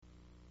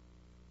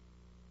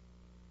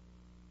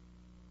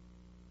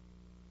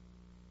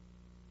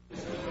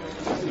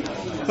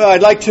Well,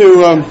 I'd like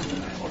to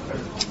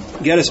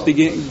get us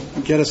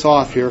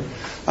off here.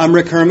 I'm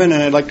Rick Herman,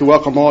 and I'd like to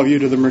welcome all of you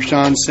to the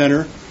Mershon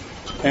Center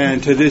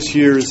and to this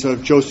year's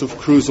Joseph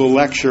Kruzel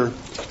lecture.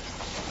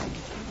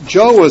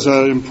 Joe was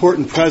an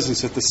important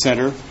presence at the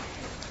center.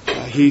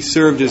 He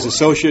served as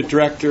associate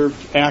director,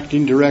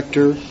 acting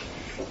director.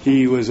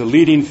 He was a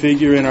leading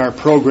figure in our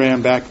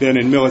program back then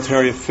in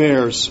military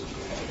affairs.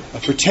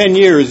 For 10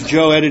 years,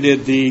 Joe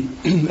edited the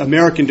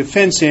American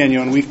Defense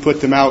Annual, and we've put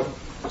them out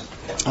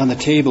on the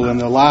table in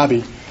the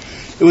lobby.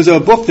 It was a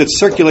book that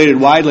circulated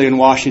widely in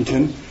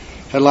Washington,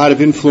 had a lot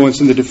of influence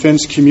in the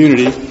defense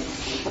community.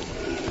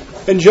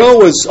 And Joe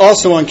was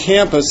also on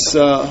campus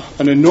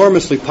an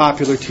enormously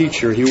popular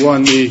teacher. He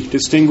won the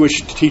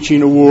Distinguished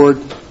Teaching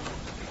Award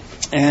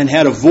and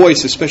had a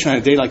voice, especially on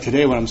a day like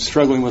today when I'm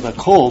struggling with a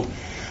cold,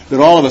 that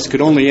all of us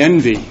could only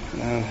envy.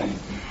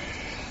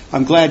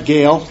 I'm glad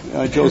Gail,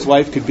 Joe's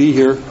wife, could be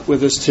here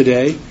with us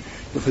today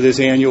for this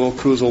annual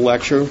Kruzel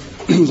lecture.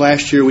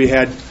 Last year we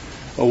had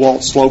a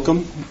Walt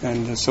Slocum,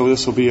 and so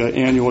this will be an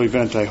annual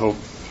event, I hope.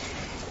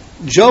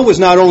 Joe was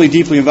not only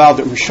deeply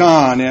involved at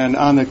Mershon and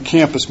on the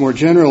campus more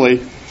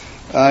generally,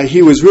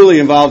 he was really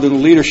involved in the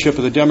leadership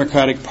of the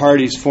Democratic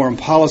Party's Foreign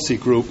Policy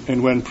Group,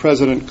 and when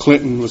President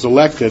Clinton was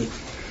elected,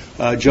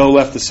 Joe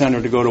left the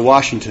center to go to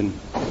Washington.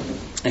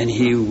 And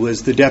he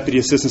was the Deputy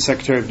Assistant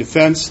Secretary of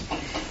Defense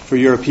for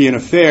European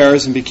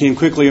Affairs and became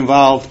quickly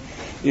involved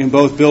in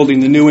both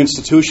building the new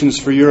institutions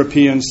for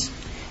European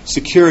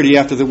security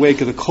after the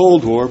wake of the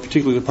Cold War,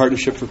 particularly the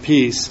Partnership for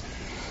Peace,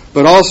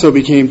 but also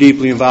became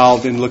deeply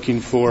involved in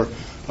looking for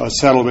a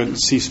settlement and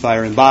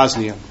ceasefire in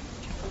Bosnia.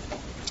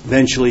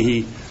 Eventually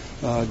he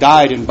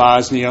died in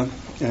Bosnia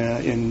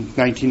in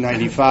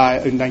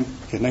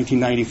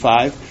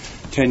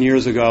 1995, 10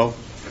 years ago,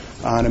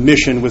 on a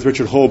mission with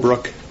Richard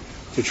Holbrooke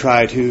to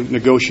try to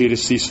negotiate a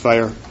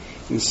ceasefire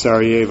in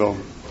Sarajevo.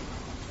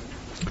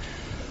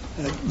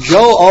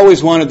 Joe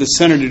always wanted the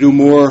center to do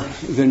more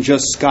than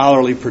just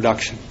scholarly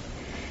production.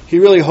 He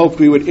really hoped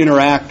we would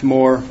interact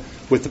more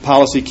with the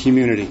policy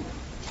community.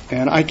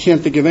 And I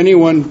can't think of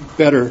anyone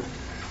better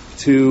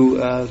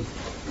to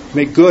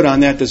make good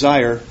on that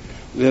desire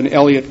than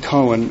Eliot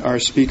Cohen, our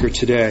speaker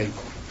today.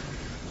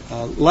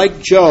 Like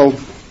Joe,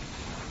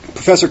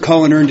 Professor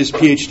Cohen earned his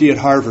PhD at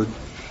Harvard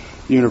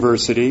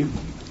University,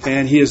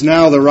 and he is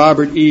now the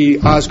Robert E.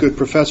 Osgood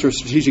Professor of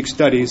Strategic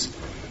Studies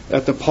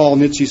at the Paul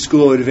Nitze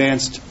School of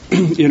Advanced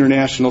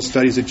International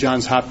Studies at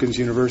Johns Hopkins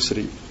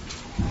University.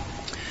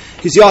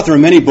 He's the author of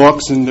many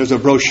books, and there's a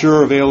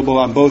brochure available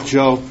on both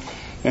Joe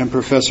and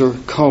Professor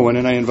Cohen,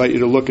 and I invite you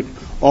to look at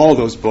all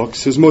those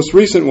books. His most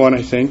recent one,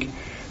 I think,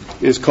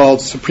 is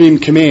called Supreme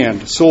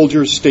Command,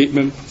 Soldiers,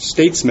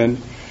 Statesmen,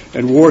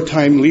 and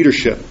Wartime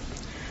Leadership.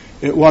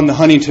 It won the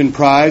Huntington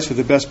Prize for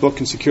the best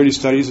book in security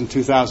studies in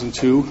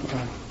 2002,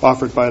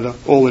 offered by the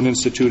Olin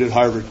Institute at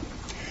Harvard.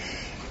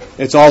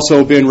 It's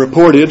also been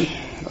reported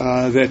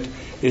that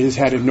it has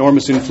had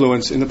enormous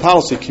influence in the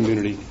policy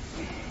community.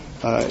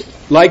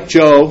 Like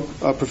Joe,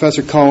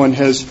 Professor Cohen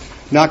has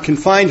not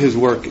confined his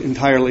work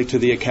entirely to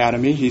the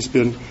academy. He's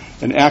been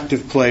an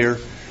active player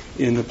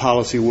in the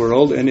policy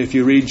world, and if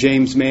you read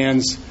James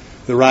Mann's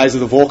The Rise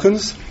of the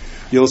Vulcans,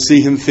 you'll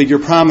see him figure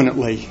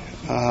prominently,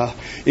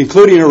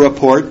 including a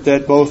report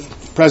that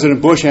both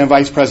President Bush and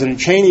Vice President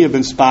Cheney have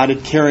been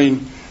spotted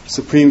carrying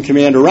Supreme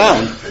Command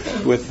around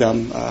with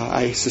them.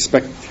 I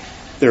suspect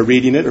they're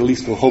reading it, or at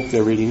least we'll hope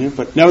they're reading it,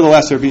 but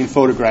nevertheless they're being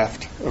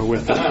photographed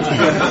with it.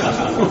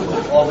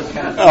 All the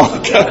cats. All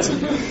the cats.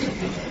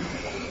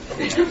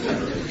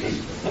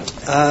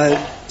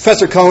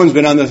 Professor Cohen's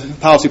been on the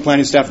policy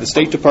planning staff of the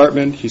State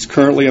Department. He's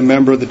currently a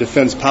member of the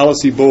Defense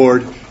Policy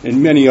Board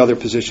and many other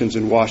positions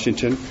in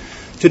Washington.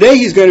 Today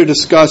he's going to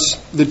discuss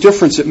the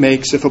difference it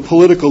makes if a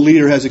political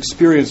leader has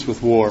experience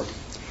with war,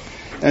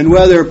 and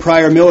whether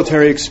prior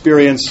military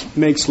experience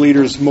makes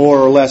leaders more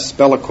or less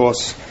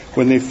bellicose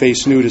when they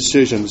face new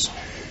decisions.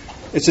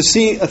 It's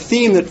a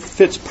theme that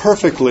fits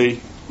perfectly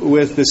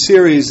with the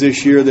series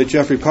this year that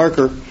Jeffrey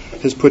Parker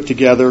has put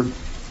together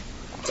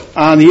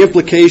on the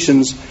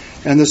implications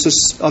and of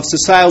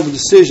societal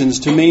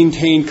decisions to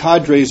maintain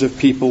cadres of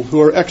people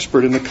who are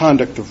expert in the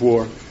conduct of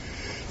war.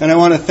 And I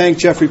want to thank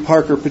Jeffrey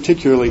Parker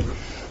particularly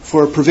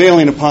for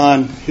prevailing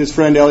upon his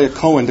friend Eliot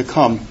Cohen to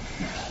come.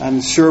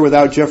 I'm sure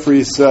without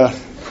Jeffrey's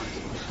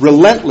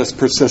relentless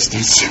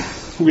persistence,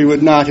 we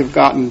would not have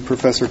gotten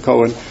Professor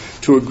Cohen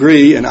to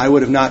agree, and I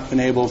would have not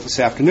been able this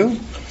afternoon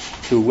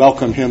to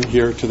welcome him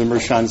here to the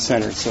Mershon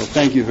Center. So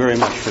thank you very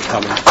much for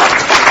coming.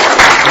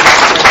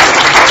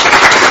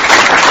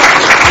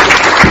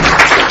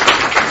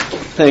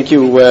 Thank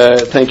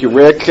you,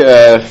 Rick.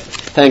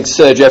 Thanks,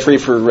 Jeffrey,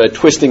 for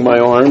twisting my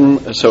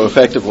arm so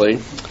effectively.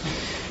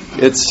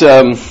 It's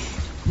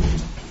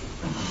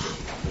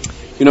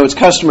it's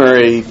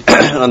customary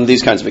on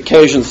these kinds of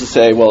occasions to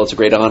say, well, it's a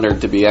great honor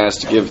to be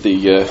asked to give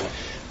the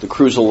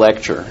Kruzel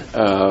lecture.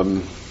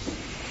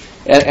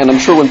 And I'm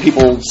sure when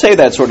people say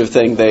that sort of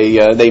thing,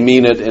 they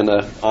mean it in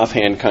an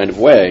offhand kind of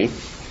way.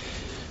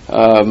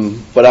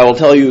 But I will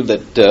tell you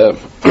that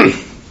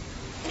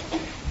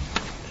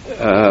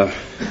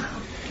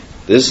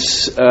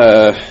This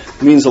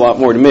means a lot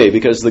more to me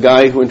because the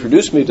guy who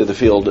introduced me to the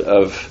field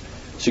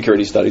of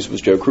security studies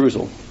was Joe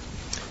Kruzel.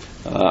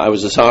 I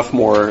was a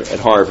sophomore at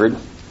Harvard,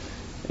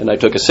 and I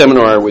took a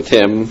seminar with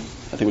him.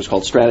 I think it was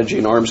called Strategy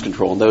and Arms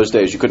Control. In those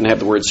days, you couldn't have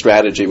the word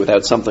strategy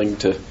without something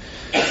to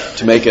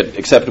make it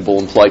acceptable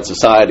in polite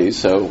society,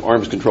 so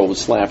arms control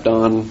was slapped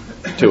on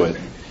to it.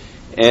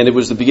 And it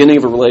was the beginning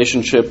of a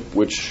relationship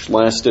which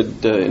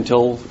lasted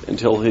until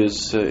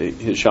his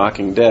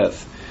shocking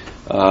death.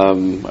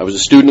 I was a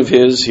student of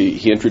his.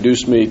 He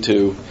introduced me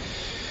to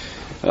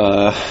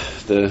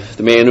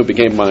the man who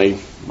became my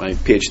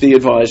PhD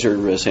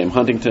advisor, Sam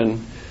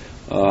Huntington.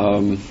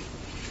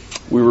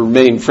 We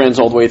remained friends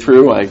all the way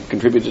through. I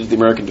contributed to the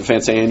American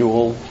Defense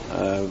Annual,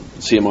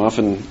 see him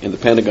often in the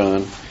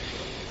Pentagon.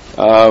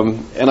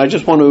 And I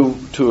just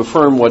want to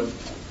affirm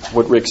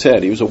what Rick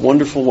said. He was a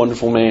wonderful,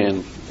 wonderful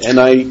man. And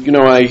I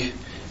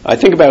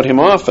think about him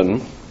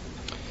often.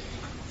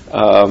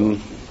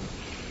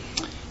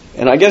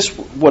 And I guess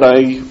what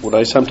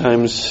I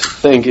sometimes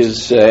think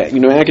is,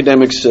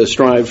 academics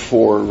strive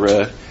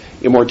for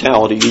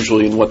immortality,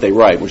 usually in what they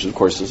write, which of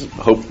course is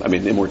hope. I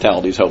mean,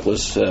 immortality is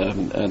hopeless.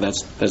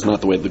 That's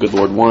not the way the good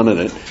Lord wanted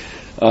it.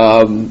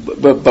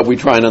 But we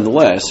try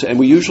nonetheless, and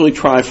we usually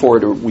try for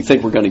it, or we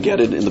think we're going to get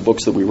it in the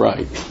books that we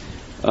write.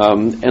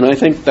 And I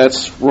think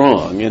that's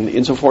wrong. And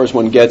insofar as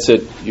one gets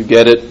it, you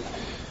get it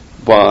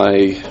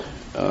by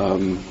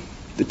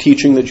the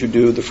teaching that you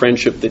do, the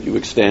friendship that you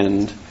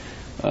extend,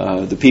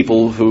 the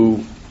people who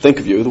think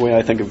of you the way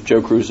I think of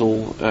Joe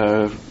Kruzel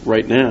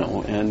right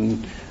now.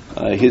 And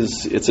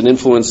it's an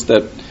influence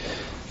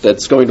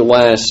that's going to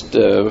last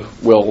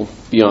well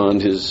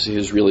beyond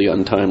his really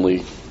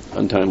untimely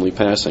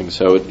passing.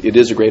 So it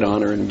is a great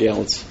honor, and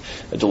Gail, it's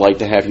a delight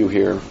to have you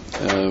here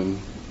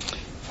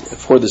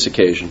for this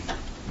occasion.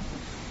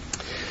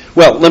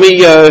 Well, let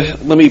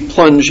me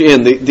plunge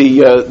in.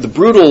 The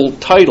brutal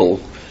title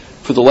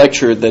for the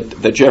lecture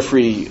that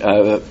Jeffrey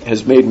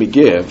has made me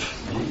give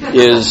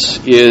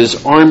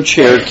is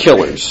Armchair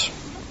Killers,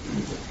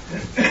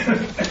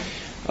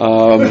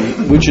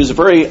 which is a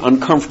very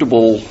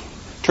uncomfortable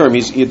term.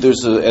 As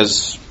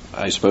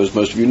I suppose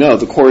most of you know,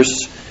 the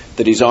course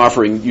that he's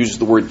offering uses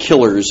the word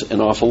killers an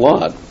awful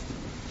lot.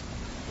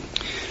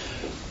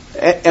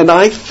 And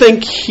I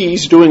think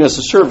he's doing us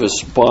a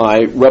service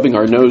by rubbing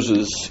our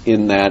noses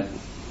in that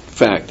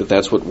fact that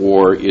that's what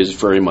war is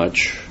very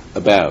much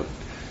about.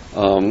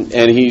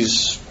 And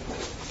he's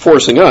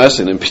forcing us,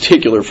 and in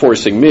particular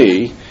forcing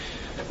me,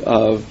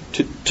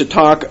 to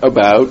talk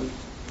about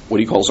what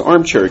he calls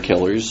armchair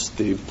killers,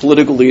 the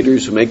political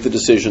leaders who make the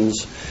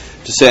decisions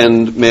to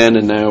send men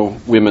and now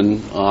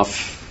women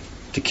off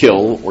to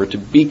kill or to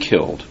be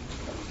killed.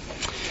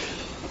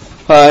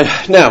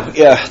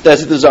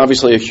 This is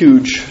obviously a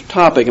huge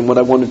topic, and what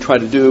I want to try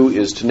to do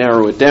is to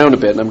narrow it down a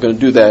bit, and I'm going to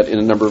do that in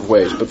a number of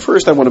ways. But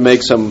first I want to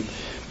make some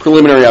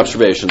preliminary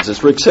observations.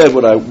 As Rick said,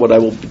 what I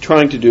will be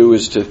trying to do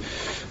is to,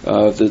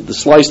 the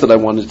slice that I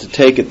wanted to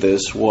take at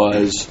this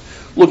was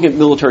looking at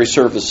military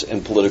service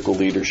and political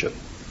leadership.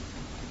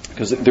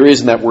 Because there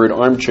is in that word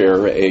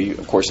armchair,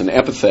 of course, an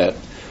epithet.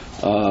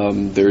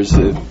 There's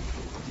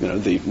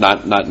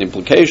not an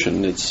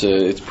implication.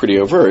 It's pretty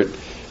overt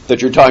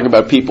that you're talking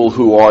about people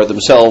who are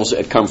themselves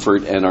at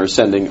comfort and are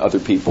sending other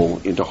people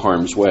into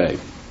harm's way.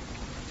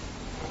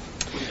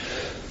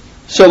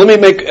 So let me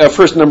make a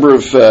first number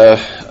of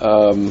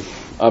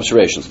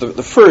observations.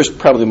 The first,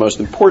 probably the most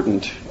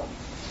important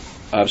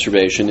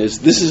observation, is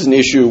this is an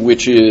issue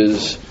which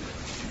is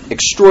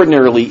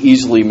extraordinarily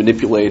easily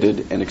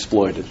manipulated and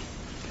exploited.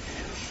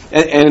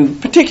 And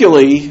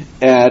particularly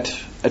at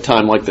a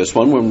time like this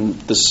one, when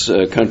this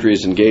country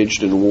is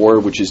engaged in a war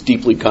which is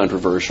deeply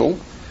controversial,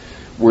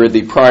 where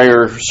the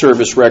prior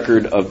service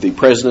record of the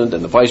president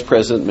and the vice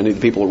president, many of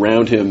the people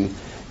around him,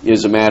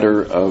 is a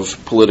matter of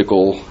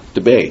political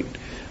debate.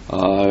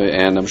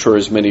 And I'm sure,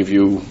 as many of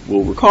you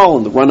will recall,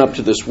 in the run-up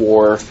to this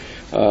war,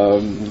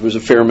 there was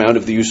a fair amount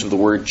of the use of the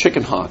word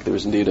chicken hawk. There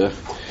was indeed I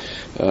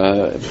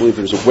believe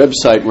there was a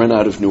website run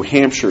out of New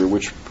Hampshire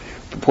which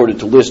purported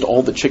to list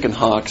all the chicken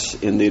hawks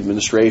in the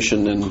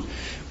administration and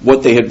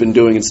what they had been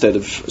doing instead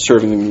of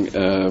serving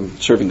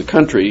the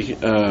country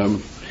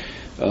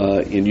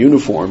in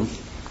uniform.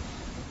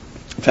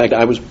 In fact,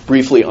 I was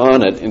briefly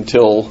on it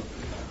until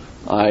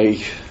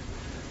I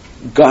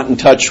got in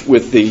touch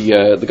with the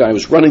guy who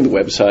was running the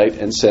website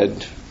and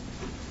said,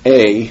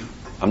 A,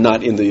 I'm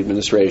not in the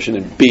administration,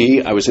 and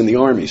B, I was in the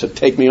Army, so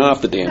take me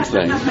off the damn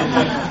thing,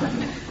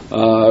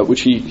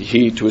 which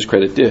he, to his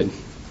credit, did.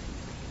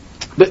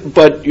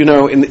 But in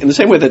the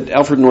same way that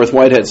Alfred North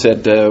Whitehead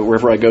said,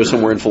 wherever I go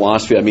somewhere in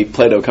philosophy, I meet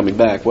Plato coming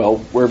back. Well,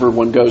 wherever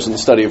one goes in the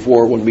study of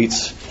war, one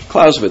meets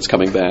Clausewitz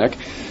coming back.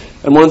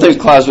 And one of the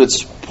things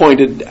Clausewitz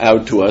pointed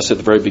out to us at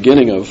the very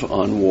beginning of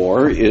On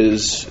War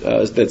is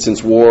that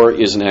since war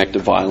is an act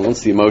of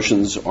violence, the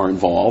emotions are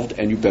involved,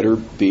 and you better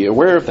be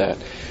aware of that.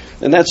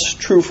 And that's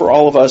true for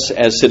all of us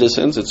as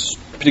citizens. It's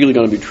particularly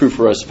going to be true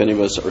for us if any of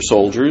us are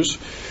soldiers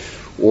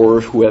or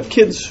who have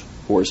kids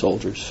who are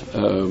soldiers,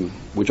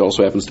 which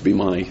also happens to be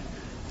my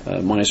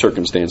my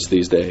circumstance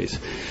these days.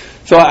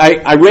 So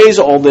I raise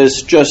all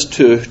this just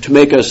to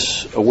make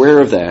us aware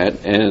of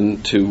that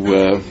and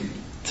to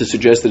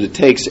suggest that it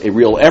takes a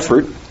real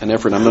effort, an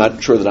effort I'm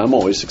not sure that I'm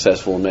always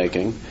successful in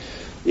making,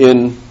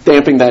 in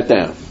damping that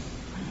down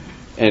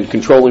and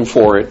controlling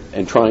for it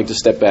and trying to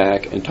step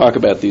back and talk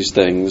about these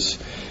things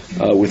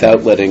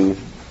without letting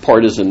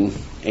partisan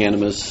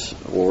animus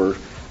or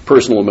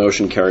personal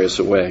emotion carry us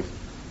away.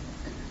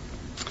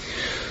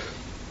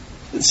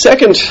 The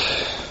second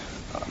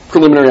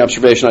preliminary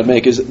observation I'd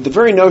make is the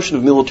very notion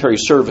of military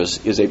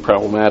service is a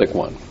problematic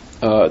one.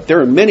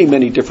 There are many,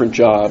 many different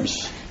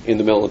jobs in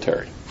the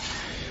military.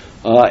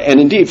 And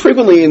indeed,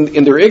 frequently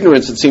in their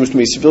ignorance, it seems to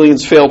me,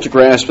 civilians fail to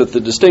grasp that the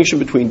distinction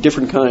between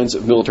different kinds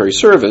of military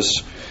service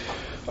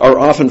are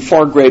often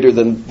far greater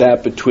than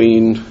that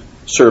between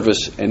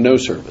service and no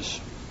service.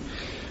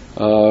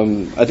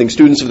 I think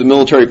students of the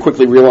military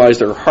quickly realize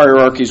there are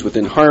hierarchies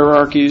within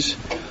hierarchies.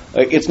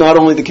 It's not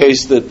only the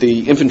case that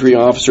the infantry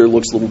officer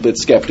looks a little bit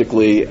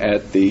skeptically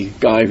at the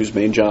guy whose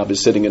main job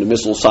is sitting in a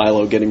missile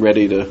silo getting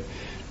ready to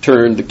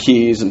turn the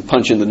keys and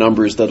punch in the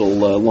numbers that'll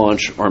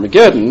launch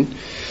Armageddon.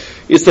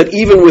 It's that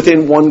even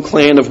within one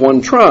clan of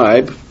one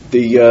tribe,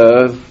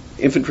 the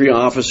infantry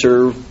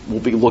officer will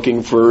be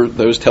looking for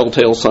those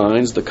telltale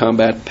signs, the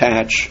combat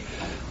patch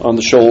on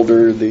the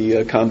shoulder,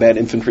 the combat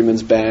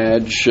infantryman's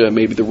badge,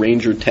 maybe the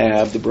ranger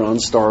tab, the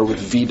bronze star with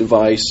V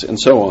device, and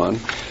so on.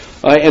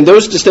 And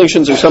those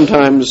distinctions are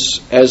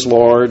sometimes as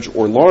large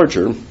or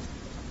larger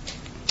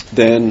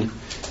than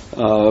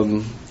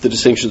the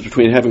distinctions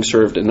between having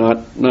served and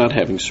not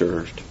having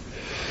served.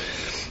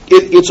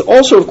 It's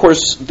also, of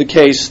course, the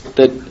case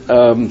that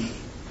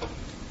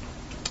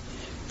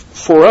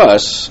for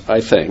us,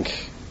 I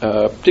think,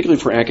 particularly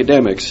for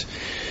academics,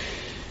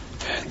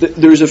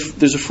 there's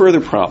a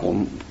further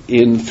problem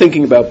in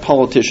thinking about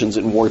politicians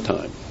in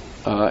wartime.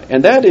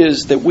 And that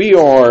is that we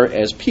are,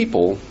 as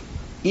people,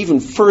 even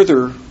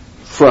further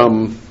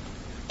from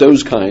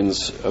those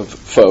kinds of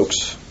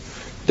folks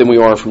than we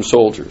are from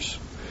soldiers.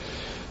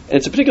 And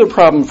it's a particular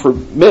problem for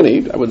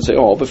many, I wouldn't say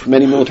all, but for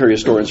many military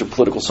historians or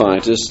political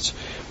scientists,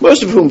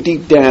 most of whom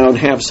deep down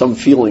have some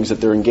feelings that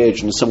they're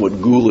engaged in a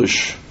somewhat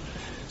ghoulish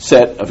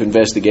set of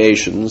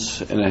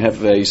investigations and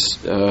have a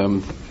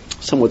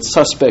somewhat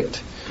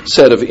suspect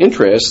set of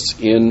interests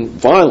in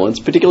violence,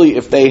 particularly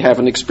if they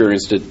haven't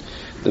experienced it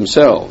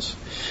themselves.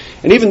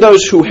 And even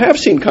those who have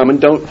seen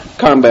combat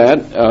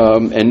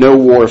and know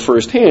war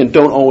firsthand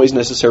don't always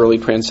necessarily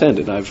transcend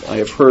it. I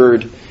have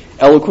heard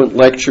eloquent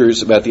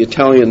lectures about the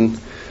Italian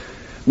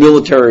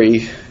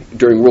military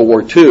during World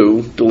War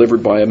II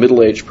delivered by a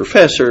middle-aged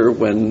professor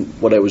when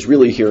what I was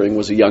really hearing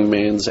was a young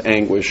man's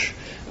anguish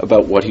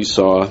about what he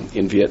saw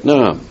in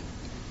Vietnam.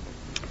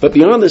 But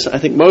beyond this, I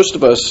think most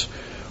of us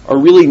are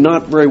really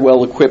not very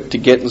well equipped to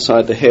get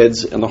inside the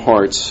heads and the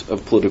hearts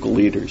of political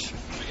leaders.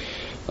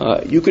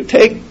 You could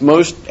take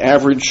most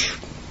average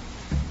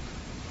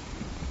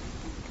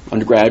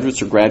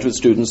undergraduates or graduate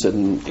students at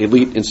an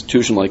elite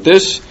institution like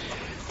this,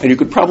 and you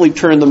could probably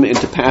turn them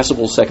into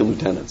passable second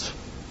lieutenants.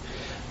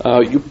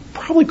 You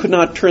probably could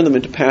not turn them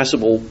into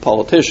passable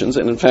politicians,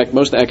 and in fact,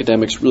 most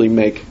academics really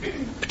make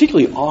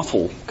particularly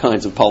awful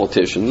kinds of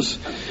politicians,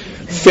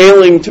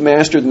 failing to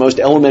master the most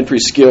elementary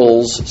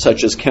skills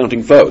such as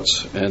counting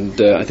votes.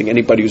 And I think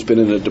anybody who's been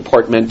in a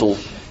departmental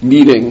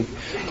meeting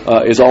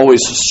is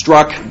always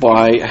struck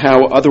by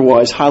how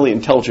otherwise highly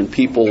intelligent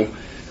people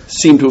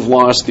seem to have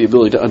lost the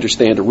ability to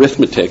understand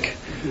arithmetic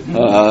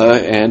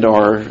and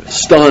are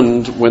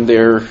stunned when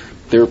their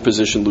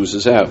position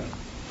loses out.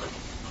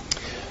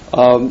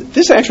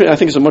 This actually, I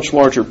think, is a much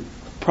larger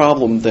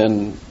problem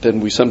than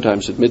we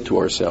sometimes admit to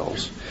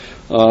ourselves.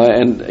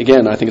 And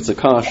again, I think it's a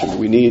caution.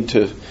 We need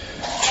to,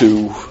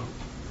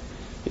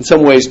 in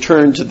some ways,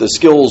 turn to the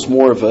skills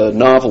more of a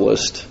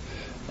novelist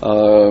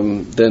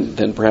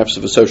than perhaps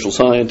of a social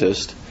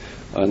scientist,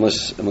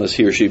 unless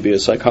he or she be a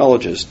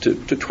psychologist,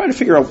 to try to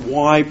figure out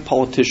why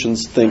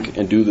politicians think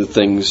and do the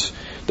things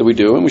that we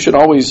do. And we should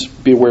always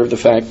be aware of the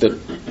fact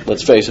that,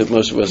 let's face it,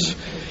 most of us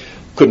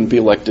couldn't be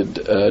elected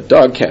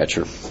dog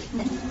catcher.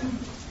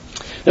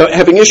 Now,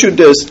 having issued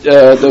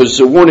those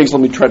warnings,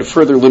 let me try to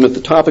further limit the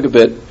topic a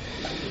bit.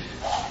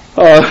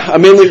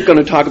 I'm mainly going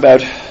to talk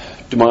about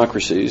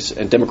democracies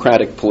and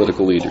democratic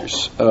political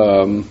leaders,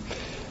 and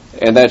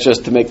that's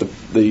just to make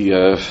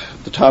the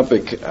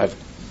topic I've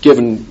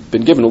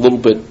been given a little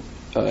bit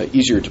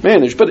easier to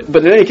manage. But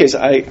in any case,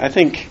 I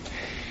think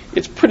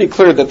it's pretty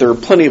clear that there are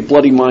plenty of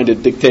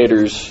bloody-minded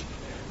dictators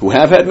who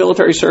have had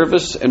military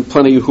service and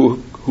plenty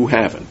who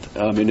haven't.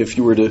 I mean, if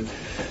you were to,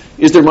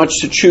 is there much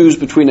to choose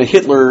between a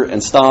Hitler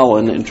and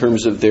Stalin in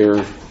terms of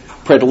their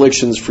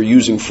predilections for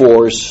using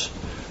force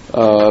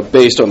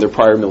based on their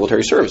prior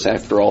military service?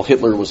 After all,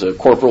 Hitler was a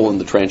corporal in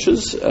the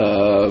trenches,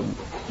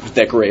 was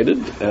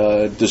decorated,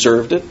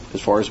 deserved it,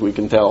 as far as we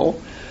can tell,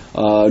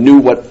 knew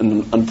what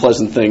an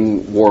unpleasant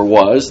thing war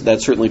was.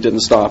 That certainly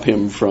didn't stop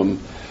him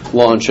from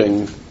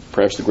launching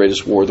perhaps the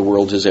greatest war the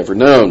world has ever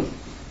known.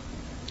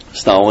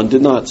 Stalin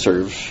did not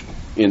serve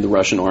in the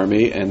Russian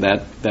army, and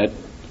that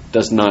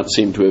does not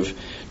seem to have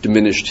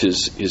diminished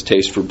his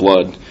taste for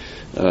blood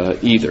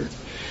either.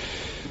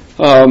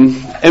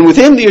 And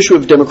within the issue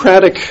of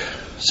democratic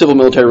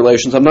civil-military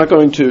relations, I'm not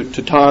going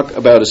to talk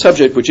about a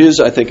subject which is,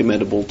 I think,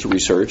 amenable to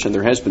research, and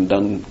there has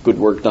been good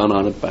work done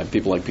on it by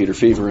people like Peter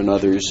Fever and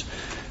others,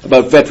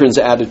 about veterans'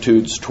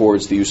 attitudes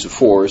towards the use of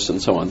force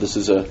and so on. This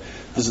is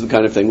the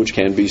kind of thing which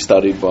can be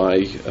studied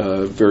by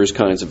various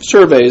kinds of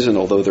surveys, and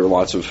although there are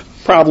lots of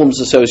problems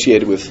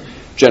associated with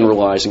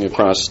generalizing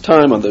across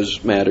time on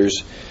those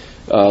matters,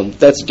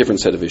 that's a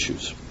different set of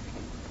issues.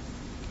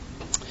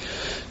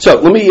 So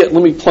let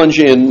me plunge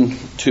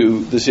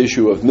into this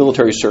issue of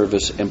military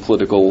service and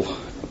political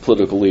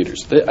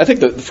leaders. I think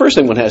the first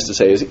thing one has to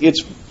say is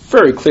it's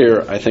very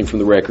clear, I think, from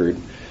the record,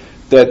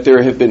 that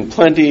there have been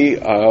plenty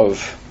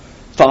of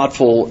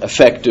thoughtful,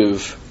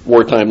 effective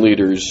wartime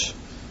leaders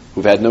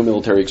who've had no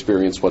military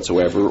experience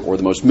whatsoever, or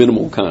the most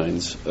minimal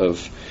kinds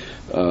of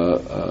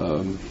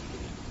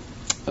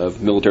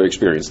military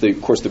experience.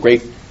 Of course, the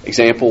great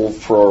example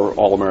for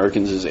all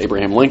Americans is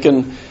Abraham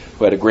Lincoln,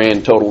 who had a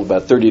grand total of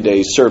about 30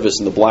 days service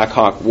in the Black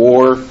Hawk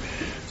War,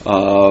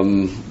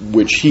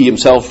 which he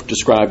himself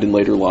described in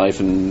later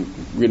life in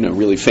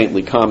really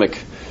faintly comic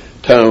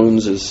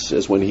tones,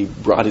 as when he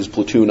brought his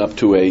platoon up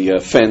to a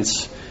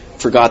fence,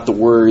 forgot the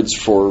words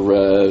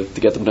to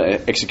get them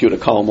to execute a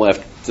column right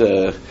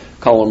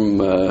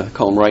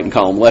and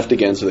column left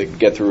again, so they could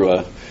get through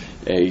a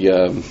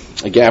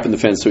gap in the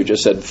fence. So he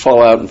just said,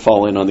 "Fall out and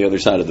fall in on the other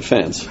side of the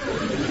fence."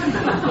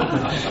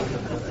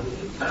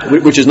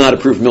 Which is not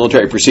approved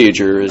military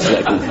procedure, as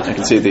I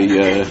can see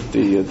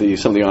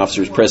some of the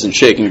officers present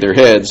shaking their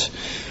heads.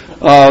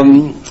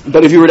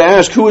 But if you were to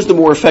ask who was the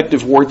more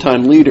effective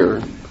wartime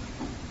leader,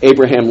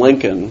 Abraham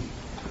Lincoln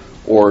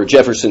or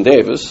Jefferson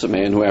Davis, a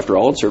man who, after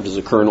all, had served as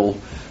a colonel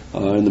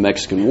in the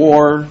Mexican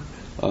War,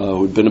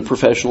 who had been a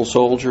professional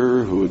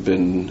soldier, who had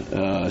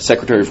been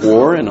Secretary of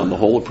War, and on the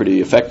whole a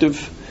pretty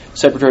effective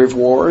Secretary of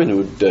War, and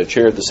who had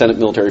chaired the Senate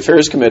Military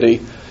Affairs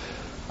Committee,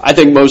 I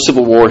think most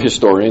Civil War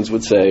historians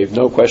would say,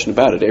 no question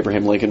about it,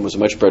 Abraham Lincoln was a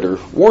much better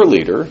war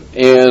leader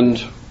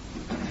and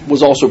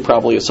was also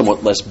probably a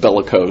somewhat less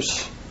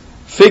bellicose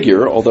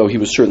figure, although he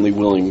was certainly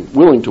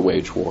willing to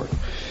wage war.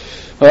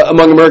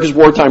 Among America's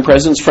wartime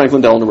presidents,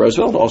 Franklin Delano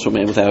Roosevelt, also a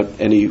man without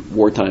any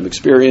wartime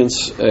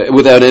experience,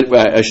 without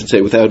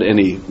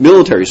any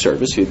military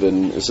service. He'd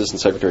been Assistant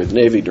Secretary of the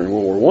Navy during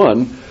World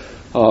War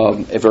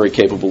I, a very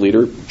capable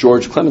leader.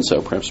 George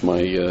Clemenceau, perhaps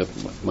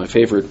my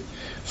favorite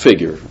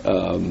figure,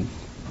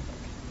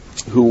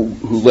 who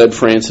led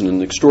France in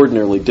an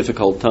extraordinarily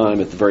difficult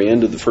time at the very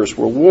end of the First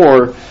World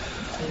War.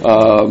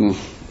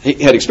 He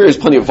had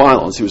experienced plenty of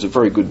violence. He was a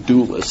very good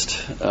duelist,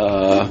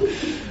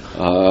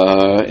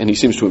 and he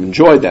seems to have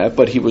enjoyed that,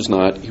 but he was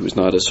not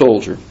a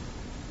soldier.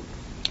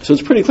 So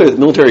it's pretty clear that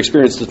military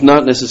experience does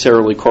not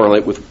necessarily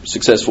correlate with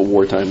successful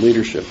wartime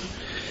leadership.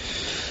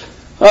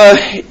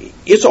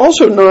 It's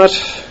also not,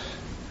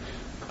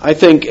 I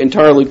think,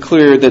 entirely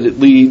clear that it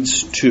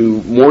leads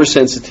to more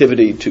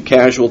sensitivity to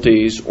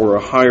casualties or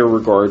a higher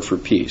regard for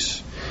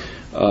peace.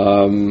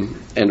 And,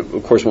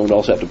 of course, one would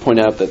also have to point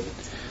out that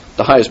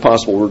the highest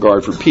possible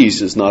regard for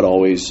peace is not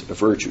always a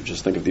virtue.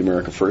 Just think of the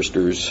America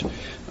Firsters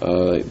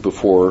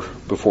before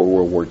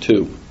World War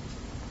II.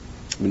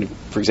 I mean,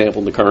 for example,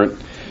 in the current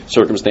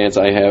circumstance,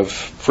 I have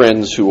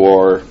friends who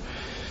are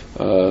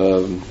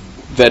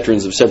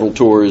veterans of several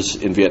tours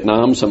in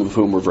Vietnam, some of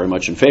whom were very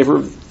much in favor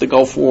of the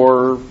Gulf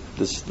War,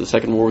 the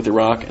Second War with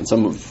Iraq, and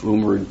some of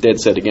whom were dead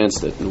set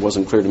against it. And it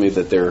wasn't clear to me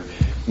that their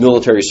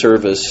military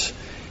service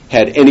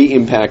had any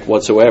impact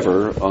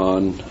whatsoever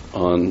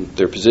on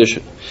their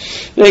position.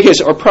 In any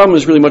case, our problem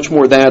is really much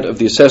more that of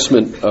the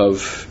assessment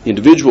of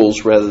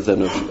individuals rather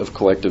than of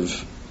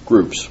collective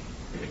groups.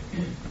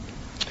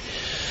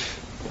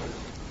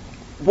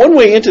 One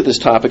way into this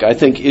topic, I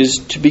think, is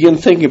to begin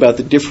thinking about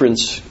the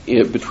difference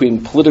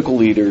between political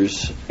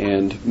leaders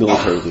and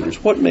military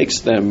leaders. What makes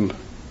them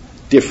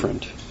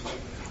different?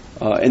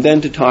 And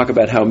then to talk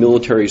about how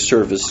military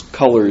service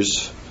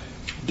colors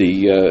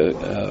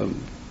a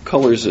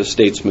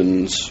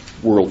statesman's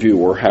worldview,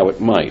 or how it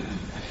might.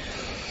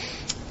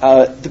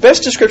 The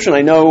best description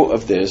I know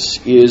of this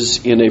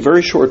is in a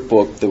very short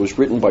book that was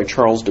written by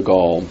Charles de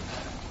Gaulle.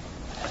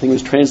 I think it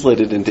was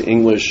translated into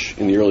English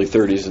in the early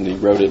 30s, and he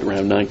wrote it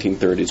around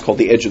 1930. It's called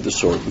The Edge of the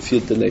Sword, Le Fil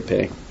de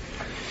l'Épée.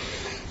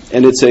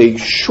 And it's a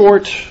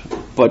short,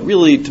 but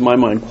really, to my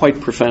mind,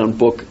 quite profound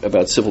book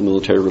about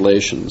civil-military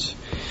relations.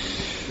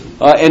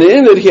 And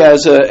in it, he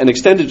has an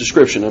extended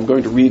description. I'm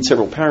going to read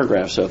several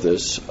paragraphs of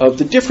this, of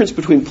the difference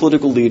between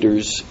political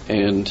leaders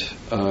and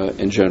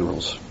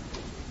generals.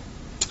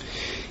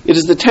 It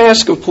is the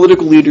task of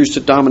political leaders to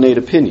dominate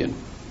opinion.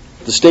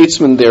 The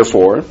statesman,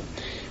 therefore,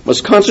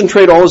 must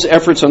concentrate all his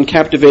efforts on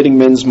captivating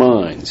men's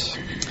minds.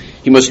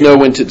 He must know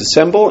when to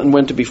dissemble and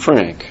when to be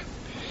frank.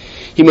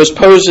 He must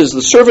pose as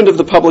the servant of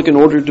the public in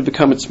order to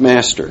become its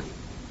master.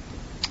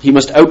 He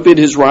must outbid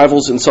his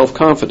rivals in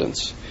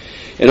self-confidence.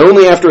 And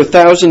only after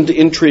 1,000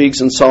 intrigues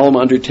and solemn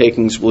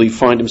undertakings will he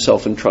find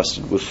himself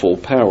entrusted with full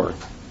power.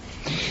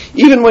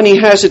 Even when he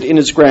has it in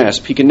his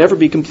grasp, he can never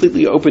be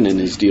completely open in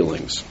his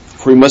dealings,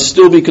 for he must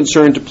still be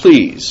concerned to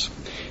please,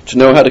 to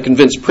know how to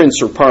convince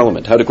prince or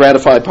parliament, how to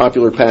gratify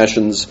popular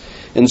passions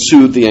and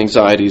soothe the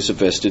anxieties of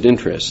vested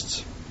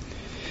interests.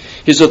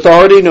 His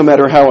authority, no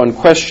matter how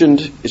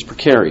unquestioned, is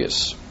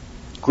precarious.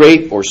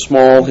 Great or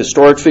small,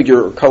 historic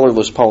figure or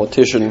colorless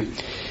politician,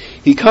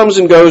 he comes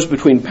and goes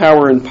between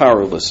power and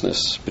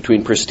powerlessness,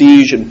 between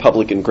prestige and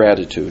public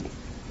ingratitude.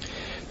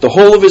 The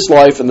whole of his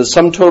life and the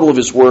sum total of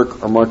his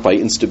work are marked by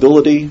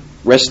instability,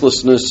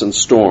 restlessness, and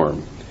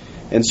storm,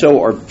 and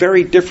so are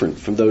very different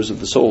from those of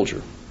the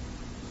soldier.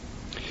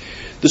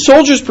 The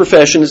soldier's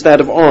profession is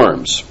that of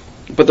arms,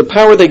 but the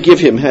power they give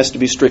him has to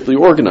be strictly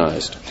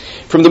organized.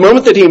 From the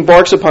moment that he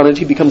embarks upon it,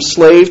 he becomes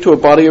slave to a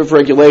body of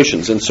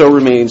regulations, and so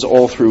remains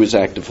all through his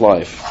active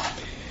life.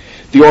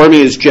 The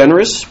army is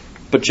generous,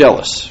 but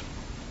jealous.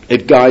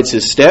 It guides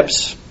his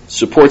steps,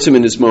 supports him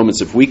in his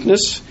moments of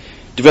weakness,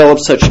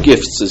 develops such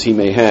gifts as he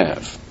may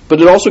have.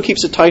 But it also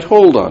keeps a tight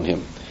hold on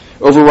him,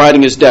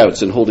 overriding his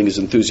doubts and holding his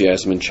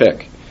enthusiasm in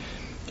check.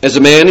 As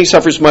a man, he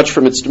suffers much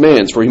from its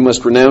demands, for he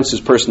must renounce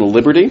his personal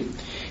liberty,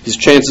 his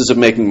chances of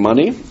making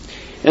money,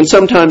 and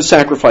sometimes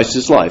sacrifice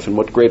his life, and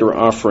what greater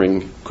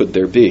offering could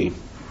there be?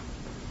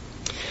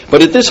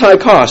 But at this high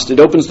cost, it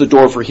opens the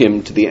door for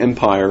him to the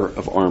empire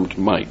of armed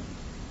might.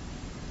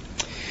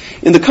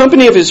 In the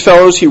company of his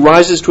fellows, he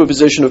rises to a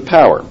position of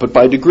power, but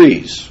by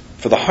degrees,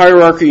 for the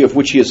hierarchy of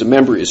which he is a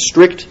member is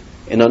strict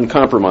and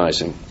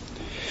uncompromising.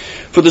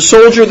 For the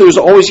soldier, there is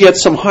always yet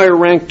some higher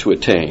rank to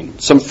attain,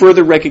 some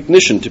further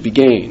recognition to be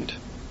gained.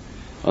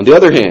 On the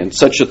other hand,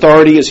 such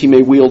authority as he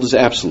may wield is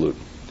absolute.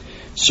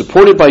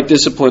 Supported by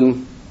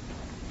discipline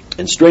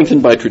and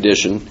strengthened by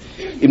tradition,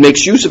 it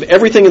makes use of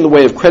everything in the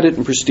way of credit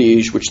and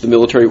prestige which the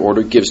military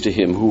order gives to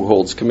him who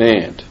holds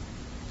command.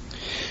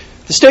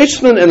 The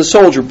statesman and the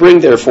soldier bring,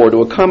 therefore,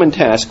 to a common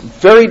task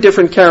very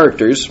different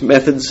characters,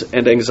 methods,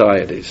 and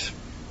anxieties.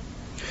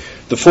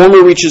 The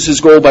former reaches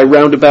his goal by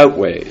roundabout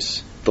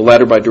ways, the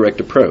latter by direct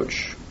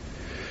approach.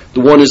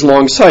 The one is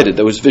long-sighted,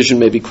 though his vision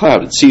may be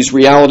clouded, sees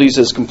realities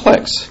as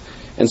complex,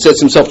 and sets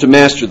himself to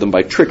master them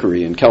by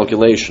trickery and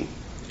calculation.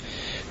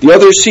 The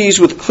other sees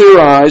with clear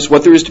eyes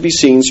what there is to be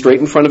seen straight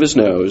in front of his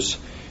nose,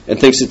 and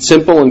thinks it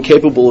simple and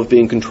capable of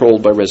being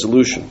controlled by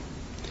resolution.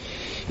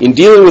 In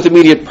dealing with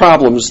immediate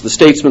problems, the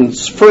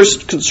statesman's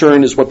first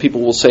concern is what people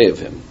will say of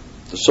him.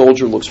 The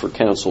soldier looks for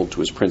counsel to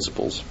his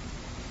principles.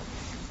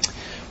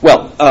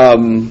 Well,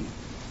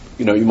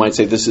 you might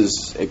say this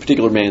is a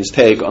particular man's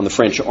take on the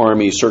French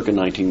army circa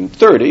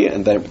 1930,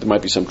 and there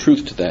might be some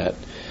truth to that.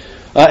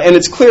 And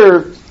it's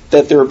clear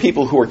that there are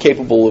people who are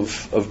capable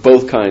of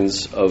both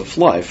kinds of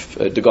life.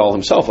 De Gaulle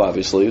himself,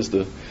 obviously, is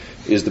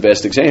the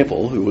best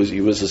example.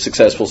 He was a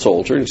successful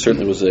soldier, and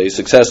certainly was a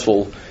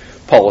successful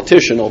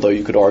politician, although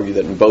you could argue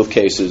that in both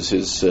cases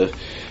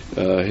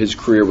his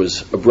career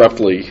was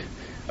abruptly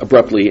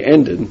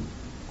ended.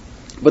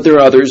 But there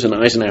are others, and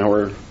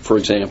Eisenhower, for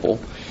example.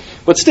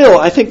 But still,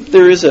 I think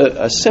there is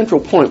a central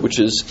point which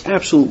is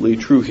absolutely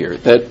true here,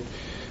 that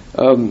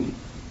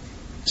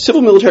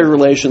civil-military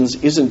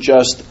relations isn't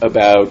just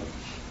about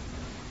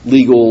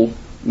legal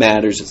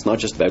matters. It's not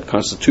just about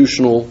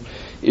constitutional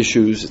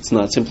issues. It's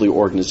not simply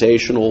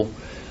organizational.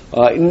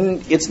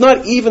 It's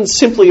not even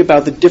simply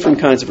about the different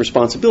kinds of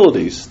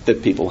responsibilities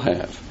that people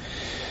have.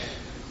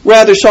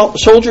 Rather,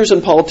 soldiers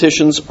and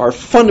politicians are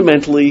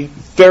fundamentally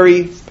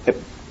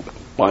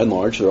by and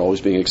large, there are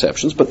always being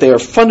exceptions, but they are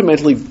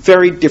fundamentally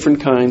very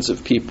different kinds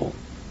of people.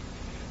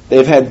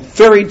 They've had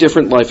very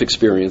different life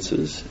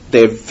experiences.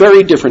 They have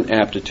very different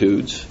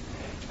aptitudes.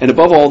 And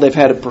above all, they've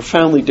had a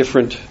profoundly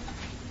different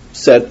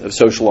set of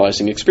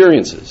socializing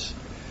experiences.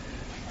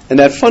 And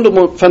that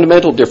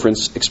fundamental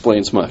difference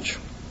explains much.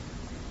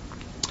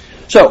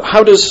 So,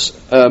 how does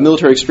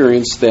military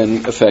experience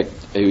then affect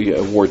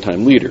a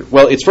wartime leader?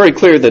 Well, it's very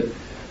clear that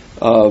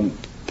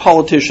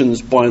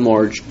politicians, by and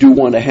large, do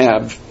want to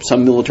have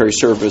some military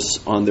service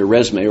on their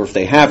resume, or if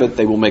they have it,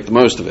 they will make the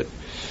most of it.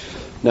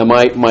 Now,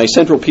 my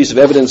central piece of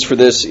evidence for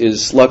this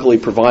is luckily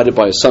provided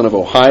by a son of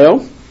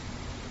Ohio.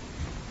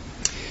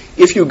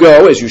 If you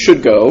go, as you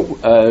should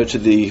go, to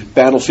the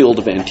battlefield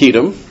of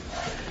Antietam,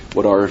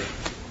 what our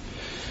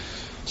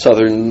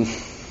southern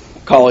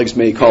colleagues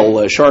may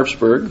call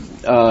Sharpsburg,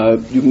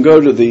 you can go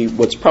to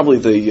what's probably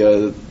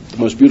the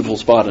most beautiful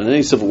spot on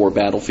any Civil War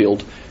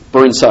battlefield,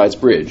 Burnside's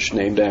Bridge,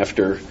 named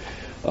after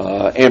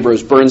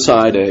Ambrose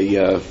Burnside,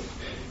 a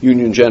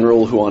Union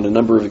general who on a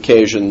number of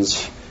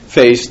occasions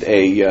faced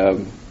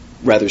a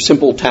rather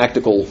simple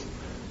tactical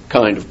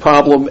kind of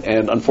problem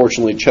and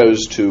unfortunately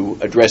chose to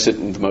address it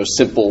in the most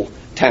simple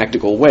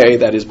tactical way,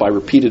 that is by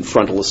repeated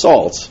frontal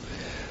assaults,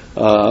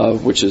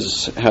 which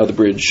is how the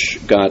bridge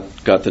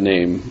got the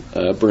name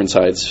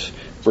Burnside's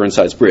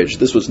Bridge.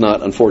 This was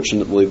not,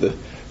 unfortunately, the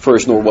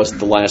first nor was it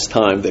the last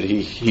time that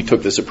he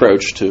took this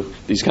approach to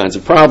these kinds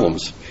of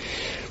problems.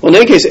 Well, in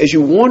any case, as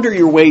you wander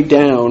your way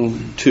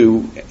down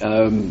to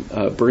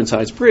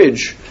Burnside's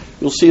Bridge,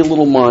 you'll see a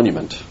little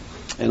monument.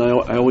 And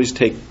I always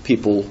take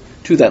people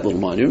to that little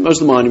monument.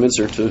 Most of the monuments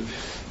are to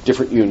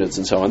different units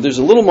and so on. There's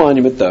a little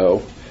monument,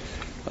 though,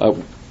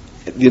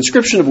 the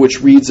inscription of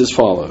which reads as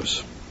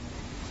follows: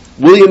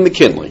 William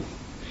McKinley,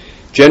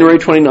 January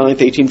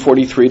 29th,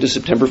 1843 to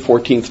September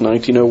 14th,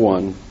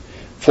 1901,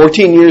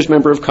 14 years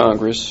member of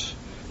Congress,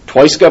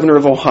 twice governor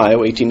of Ohio,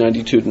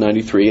 1892 to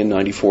 93 and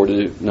 94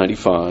 to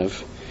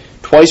 95,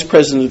 twice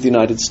president of the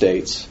United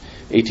States,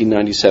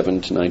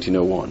 1897 to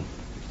 1901.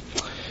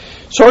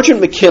 Sergeant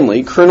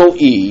McKinley, Colonel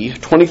E.,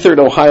 23rd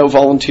Ohio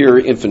Volunteer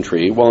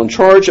Infantry, while in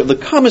charge of the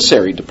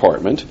Commissary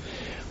Department,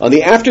 on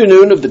the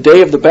afternoon of the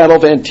day of the Battle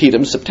of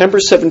Antietam, September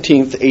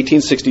 17th,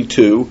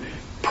 1862,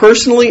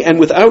 personally and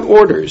without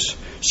orders,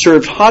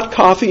 served hot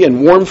coffee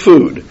and warm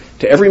food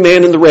to every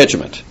man in the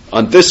regiment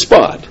on this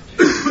spot,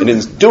 and in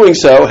doing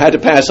so had to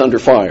pass under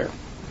fire.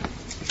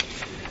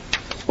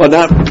 Well,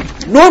 now,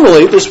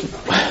 normally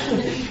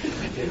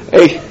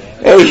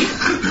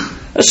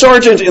a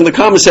sergeant in the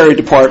commissary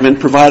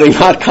department providing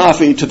hot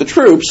coffee to the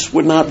troops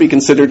would not be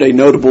considered a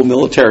notable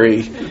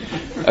military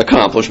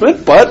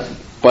accomplishment, but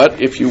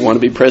if you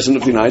want to be President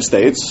of the United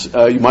States,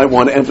 you might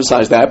want to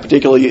emphasize that,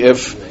 particularly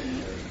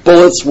if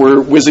bullets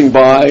were whizzing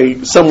by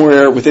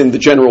somewhere within the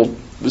general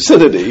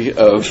vicinity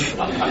of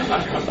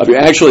you.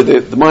 Actually,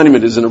 the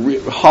monument is in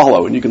a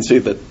hollow, and you can see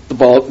that the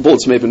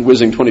bullets may have been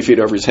whizzing 20 feet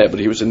over his head, but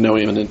he was in no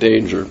imminent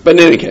danger. But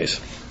in any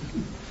case,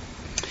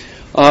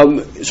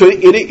 so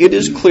it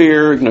is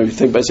clear, you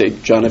think about, say,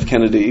 John F.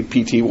 Kennedy,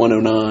 PT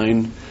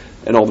 109,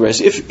 and all the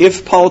rest.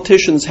 If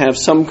politicians have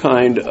some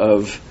kind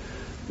of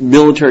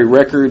military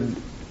record,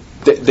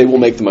 they will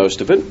make the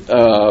most of it.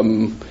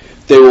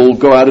 They will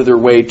go out of their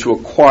way to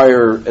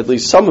acquire at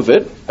least some of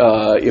it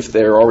if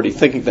they're already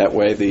thinking that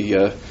way.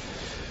 For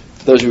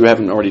those of you who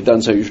haven't already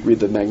done so, you should read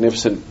the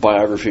magnificent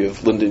biography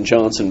of Lyndon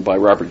Johnson by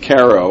Robert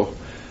Caro.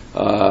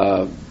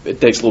 It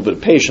takes a little bit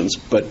of patience,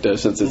 but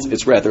since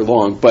it's rather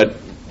long. But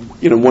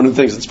one of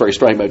the things that's very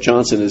striking about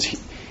Johnson is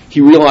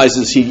he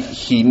realizes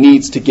he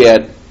needs to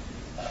get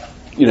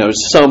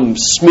some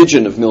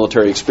smidgen of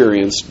military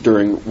experience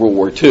during World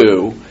War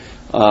II.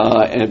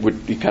 And it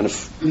would be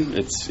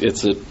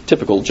it's a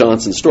typical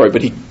Johnson story,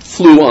 but he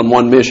flew on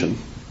one mission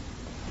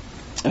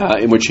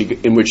in which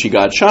he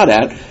got shot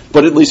at,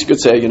 but at least he could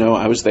say,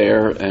 I was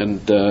there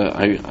and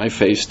I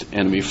faced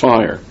enemy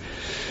fire.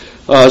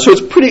 So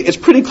it's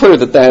pretty clear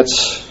that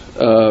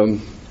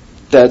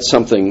that's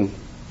something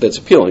that's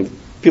appealing.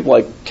 People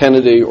like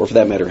Kennedy, or for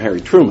that matter,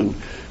 Harry Truman,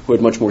 who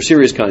had much more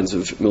serious kinds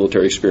of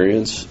military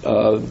experience,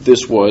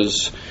 this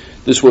was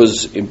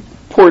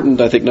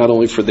important, I think, not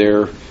only for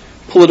their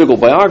political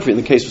biography. In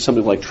the case of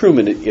somebody like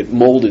Truman, it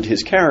molded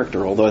his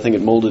character, although I think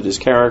it molded his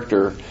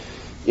character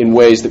in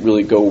ways that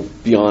really go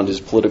beyond his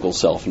political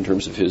self in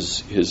terms of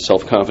his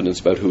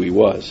self-confidence about who he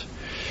was.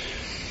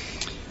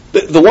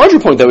 The larger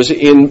point, though, is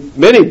in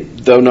many,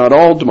 though not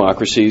all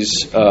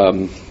democracies,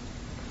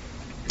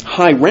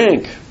 high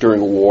rank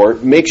during a war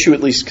makes you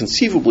at least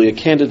conceivably a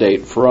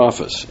candidate for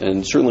office.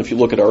 And certainly if you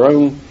look at our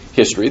own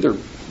history, there are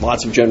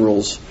lots of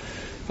generals.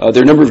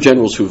 There are a number of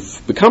generals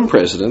who've become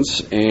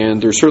presidents,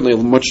 and there's certainly a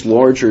much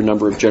larger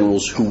number of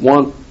generals who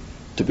want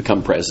to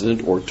become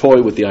president or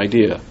toy with the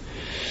idea.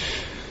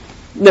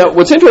 Now,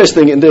 what's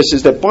interesting in this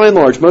is that, by and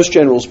large, most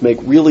generals make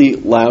really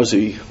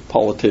lousy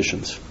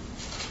politicians.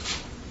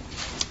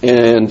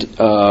 And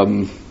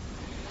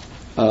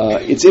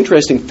it's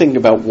interesting thinking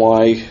about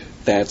why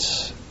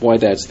that's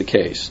the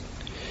case.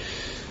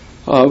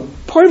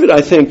 Part of it,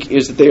 I think,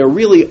 is that they are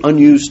really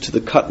unused to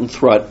the cut and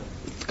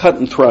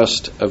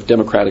thrust of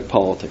democratic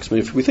politics. I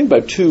mean, if we think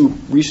about two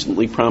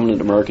recently prominent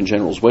American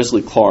generals,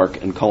 Wesley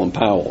Clark and Colin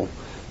Powell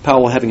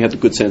having had the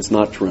good sense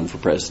not to run for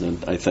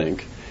president, I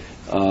think,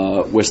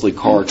 Wesley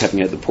Clark having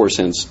had the poor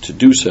sense to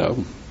do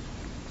so,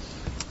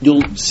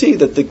 you'll see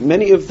that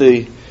many of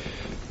the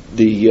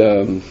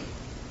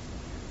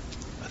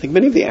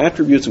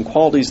attributes and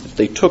qualities that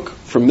they took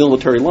from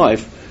military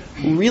life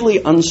really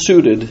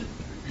unsuited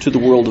to the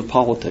world of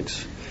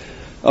politics.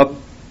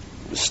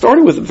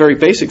 Starting with a very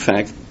basic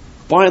fact,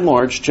 by and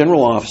large,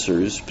 general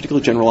officers,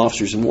 particularly general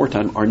officers in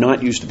wartime, are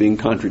not used to being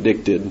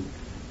contradicted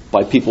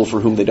by people for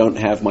whom they don't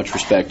have much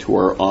respect, who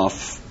are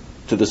off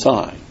to the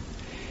side.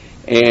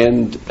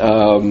 And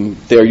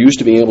they are used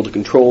to being able to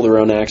control their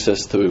own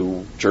access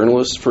to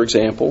journalists, for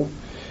example.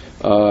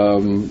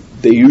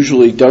 They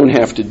usually don't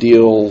have to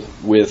deal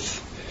with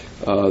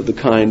the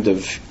kind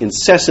of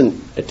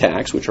incessant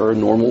attacks, which are a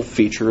normal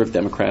feature of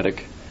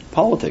democratic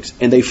politics.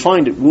 And they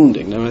find it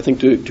wounding. Now, I think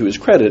to his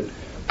credit,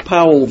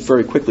 Powell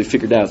very quickly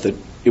figured out that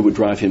it would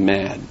drive him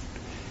mad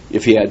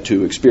if he had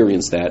to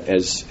experience that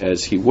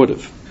as he would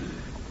have.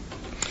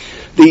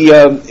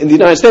 In the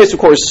United States, of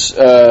course,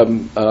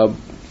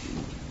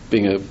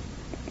 being a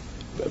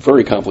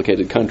very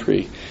complicated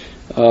country,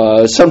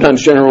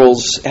 sometimes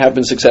generals have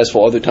been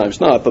successful, other times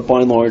not, but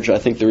by and large, I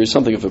think there is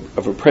something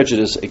of a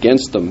prejudice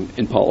against them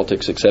in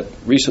politics, except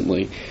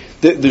recently.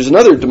 There's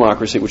another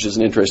democracy, which is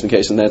an interesting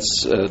case, and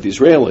that's the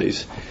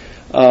Israelis,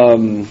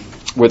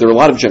 where there are a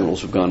lot of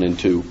generals who've gone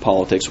into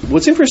politics.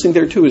 What's interesting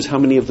there, too, is how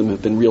many of them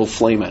have been real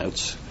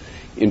flameouts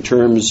in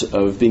terms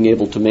of being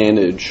able to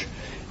manage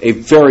a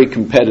very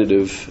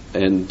competitive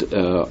and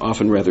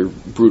often rather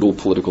brutal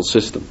political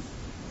system.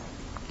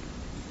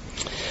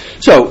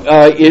 So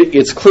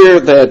it's clear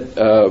that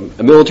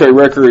a military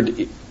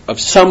record of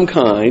some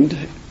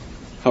kind,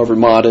 however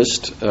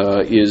modest,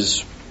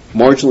 is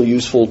marginally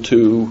useful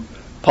to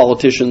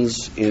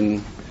politicians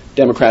in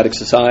democratic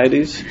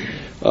societies.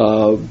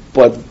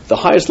 But the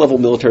highest level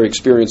military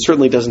experience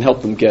certainly doesn't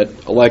help them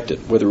get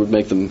elected. Whether it would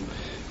make them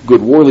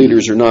good war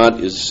leaders or not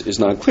is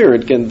not clear.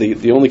 And again,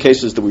 the only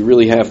cases that we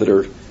really have that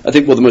are, I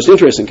think, the most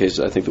interesting cases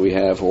I think that we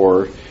have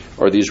are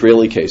the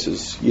Israeli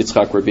cases,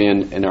 Yitzhak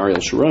Rabin and Ariel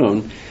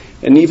Sharon.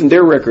 And even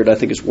their record, I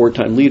think, as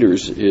wartime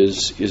leaders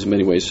is in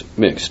many ways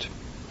mixed.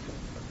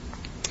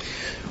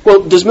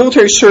 Well, does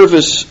military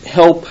service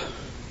help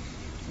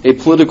a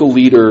political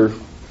leader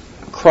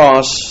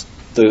cross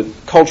the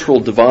cultural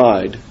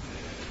divide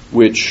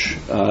which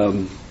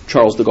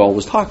Charles de Gaulle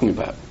was talking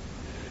about?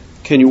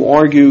 Can you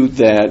argue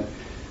that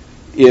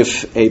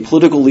if a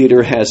political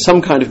leader has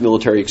some kind of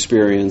military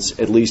experience,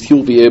 at least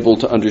he'll be able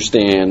to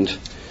understand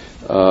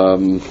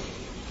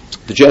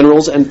the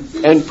generals,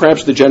 and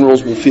perhaps the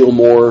generals will feel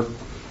more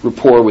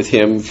rapport with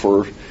him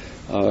for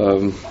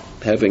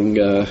having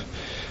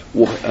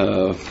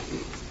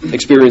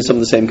experienced some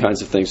of the same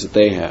kinds of things that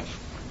they have?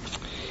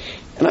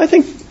 And I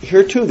think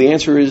here, too, the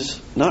answer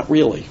is not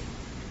really.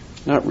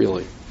 Not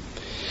really.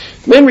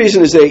 The main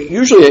reason is that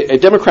usually a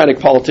Democratic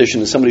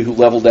politician is somebody who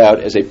leveled out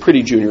as a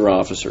pretty junior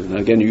officer. Now,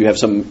 again, you have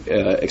some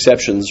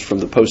exceptions from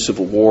the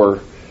post-Civil War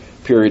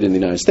period in the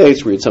United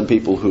States, where you had some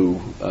people who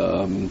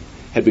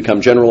had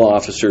become general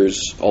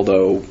officers,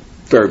 although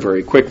very,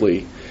 very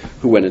quickly,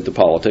 who went into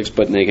politics.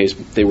 But in any case,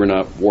 they were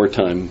not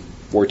wartime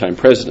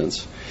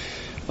presidents.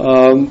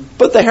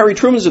 But the Harry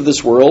Trumans of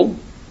this world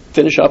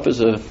finish up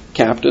as a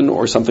captain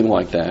or something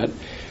like that.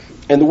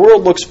 And the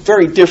world looks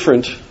very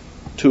different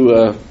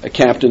to a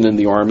captain in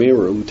the Army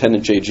or a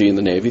Lieutenant JG in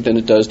the Navy than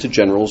it does to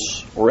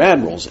generals or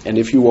admirals. And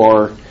if you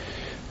are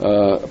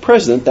a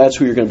president, that's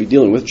who you're going to be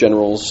dealing with,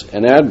 generals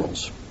and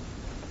admirals.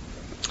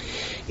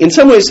 In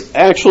some ways,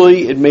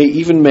 actually, it may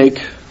even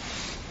make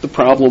the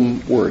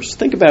problem worse.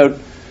 Think about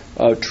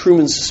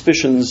Truman's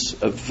suspicions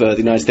of the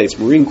United States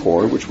Marine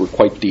Corps, which were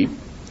quite deep,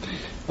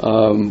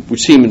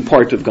 which seem in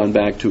part to have gone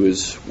back to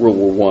his World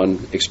War I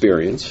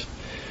experience.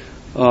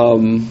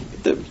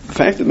 The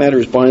fact of the matter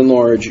is, by and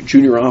large,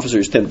 junior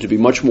officers tend to be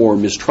much more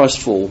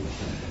mistrustful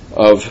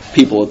of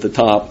people at the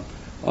top,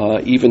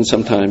 even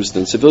sometimes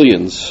than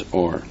civilians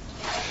are.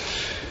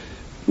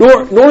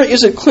 Nor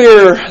is it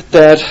clear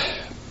that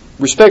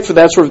respect for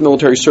that sort of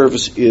military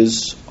service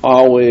is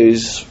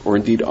always, or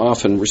indeed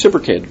often,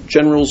 reciprocated.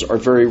 Generals are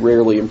very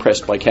rarely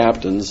impressed by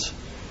captains,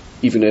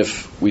 even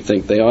if we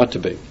think they ought to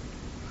be.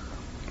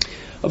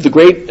 Of the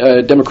great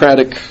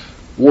Democratic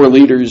war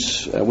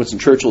leaders, Winston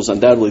Churchill is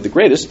undoubtedly the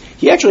greatest.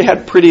 He actually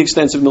had pretty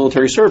extensive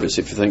military service,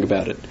 if you think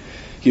about it.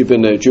 He'd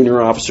been a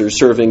junior officer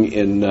serving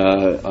in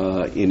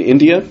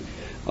India.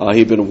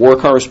 He'd been a war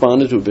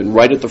correspondent who'd been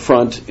right at the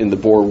front in the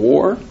Boer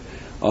War.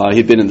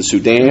 He'd been in the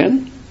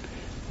Sudan.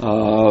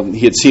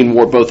 He had seen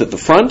war both at the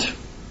front.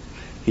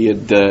 He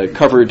had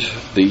covered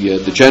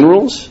the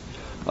generals.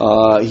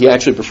 He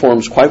actually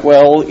performs quite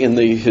well in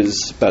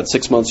his about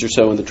 6 months or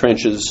so in the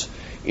trenches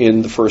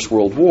in the First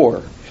World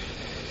War.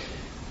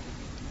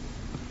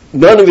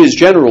 None of his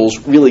generals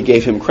really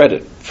gave him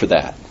credit for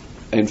that.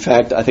 In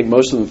fact, I think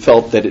most of them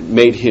felt that it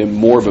made him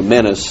more of a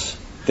menace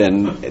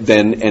than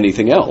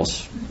anything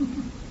else.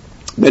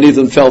 Many of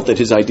them felt that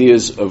his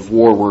ideas of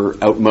war were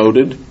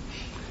outmoded.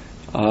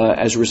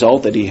 As a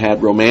result, that he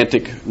had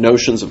romantic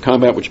notions of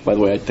combat, which, by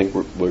the way, I think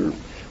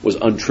was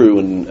untrue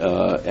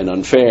and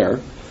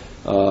unfair.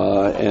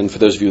 And for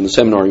those of you in the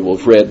seminar, you will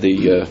have read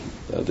the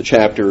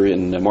chapter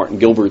in Martin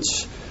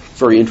Gilbert's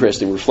very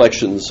interesting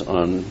reflections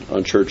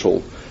on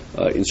Churchill,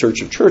 In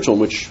Search of Churchill, in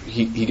which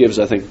he gives,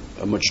 I think,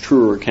 a much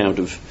truer account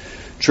of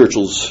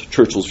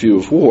Churchill's view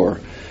of war.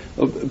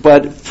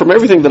 But from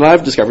everything that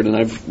I've discovered, and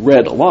I've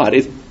read a lot,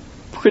 it's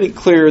pretty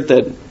clear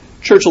that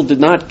Churchill did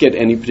not get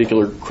any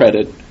particular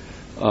credit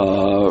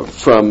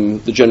from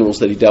the generals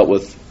that he dealt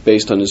with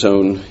based on his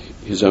own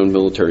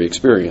military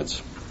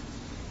experience.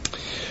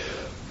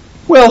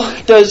 Well,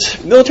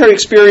 is military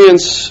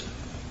experience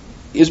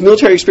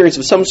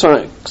of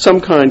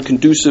some kind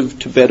conducive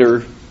to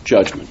better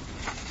judgment,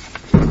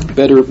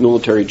 better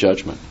military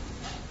judgment?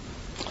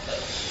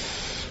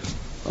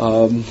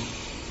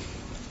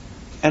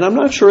 And I'm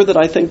not sure that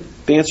I think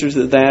the answer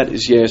to that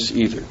is yes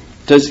either.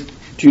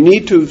 Do you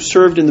need to have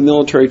served in the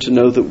military to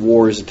know that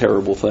war is a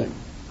terrible thing?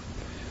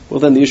 Well,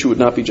 then the issue would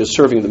not be just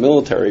serving in the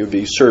military, it would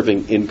be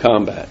serving in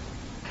combat.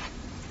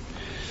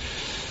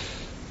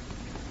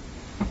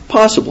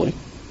 Possibly,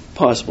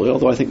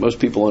 although I think most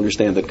people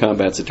understand that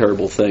combat's a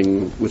terrible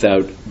thing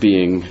without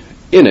being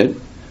in it.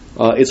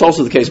 It's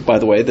also the case, by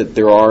the way, that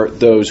there are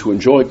those who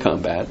enjoy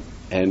combat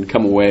and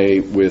come away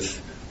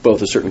with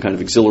both a certain kind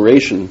of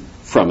exhilaration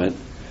from it,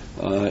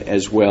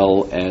 as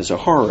well as a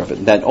horror of it.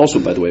 And that also,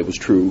 by the way, was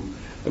true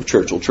of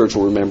Churchill.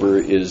 Churchill, remember,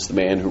 is the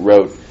man who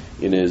wrote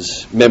in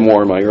his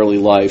memoir, My Early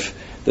Life,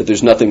 that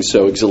there's nothing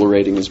so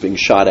exhilarating as being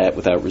shot at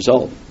without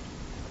result.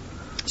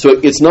 So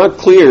it's not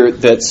clear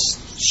that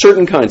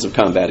certain kinds of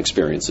combat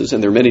experiences,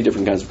 and there are many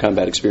different kinds of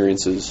combat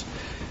experiences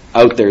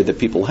out there that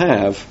people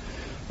have,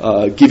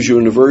 gives you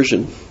an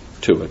aversion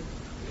to it.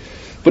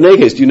 But in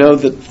any case, do you know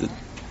that?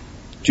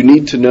 Do you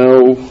need to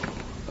know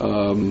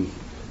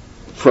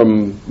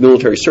from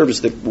military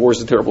service that war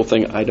is a terrible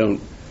thing? I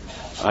don't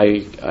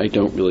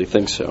really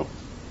think so.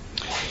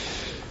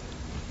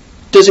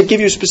 Does it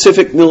give you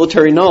specific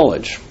military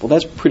knowledge? Well,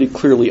 that's pretty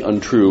clearly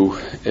untrue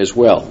as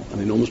well. I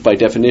mean, almost by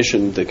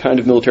definition, the kind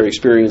of military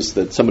experience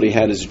that somebody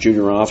had as a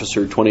junior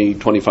officer 20,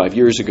 25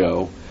 years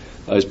ago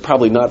is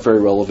probably not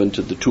very relevant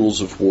to the tools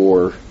of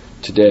war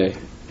today.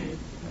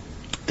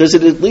 Does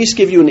it at least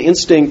give you an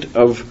instinct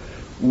of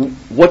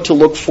what to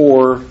look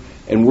for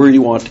and where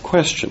you want to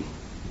question?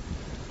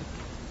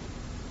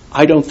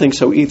 I don't think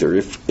so either.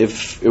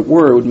 If it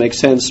were, it would make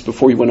sense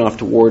before you went off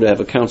to war to have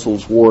a council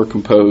of war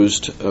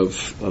composed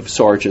of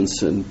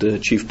sergeants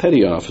and chief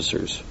petty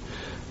officers.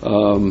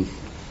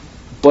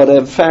 But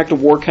in fact, a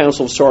war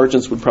council of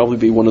sergeants would probably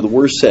be one of the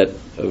worst set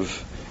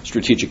of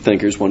strategic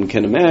thinkers one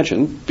can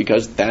imagine,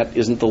 because that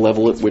isn't the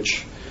level at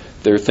which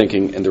they're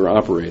thinking and they're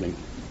operating.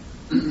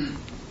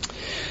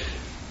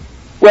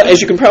 Well,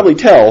 as you can probably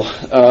tell,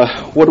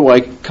 what do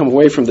I come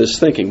away from this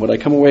thinking? What I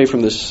come away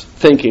from this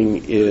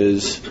thinking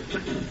is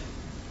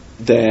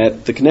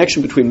that the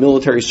connection between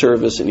military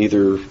service and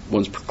either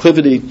one's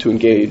proclivity to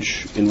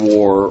engage in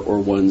war or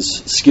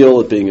one's skill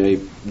at being a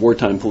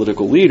wartime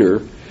political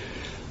leader,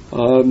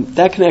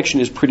 that connection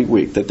is pretty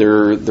weak. That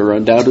there are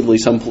undoubtedly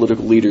some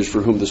political leaders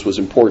for whom this was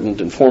important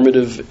and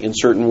formative in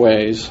certain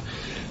ways,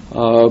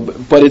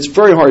 but it's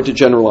very hard to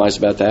generalize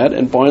about that,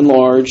 and by and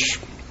large,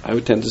 I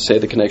would tend to say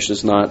the connection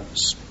does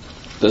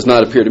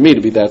not appear to me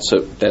to be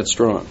that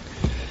strong.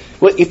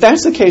 Well, if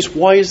that's the case,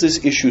 why is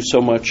this issue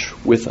so much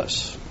with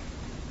us?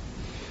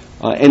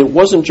 And it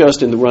wasn't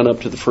just in the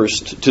run-up to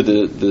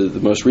the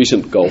most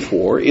recent Gulf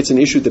War. It's an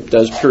issue that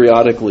does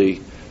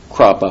periodically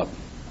crop up.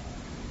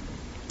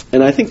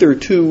 And I think there are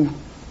two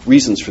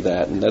reasons for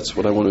that, and that's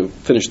what I want to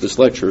finish this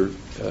lecture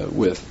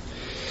with.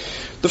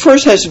 The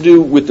first has to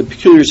do with the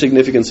peculiar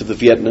significance of the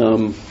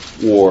Vietnam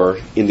War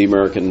in the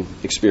American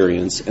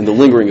experience and the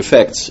lingering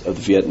effects of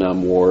the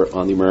Vietnam War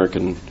on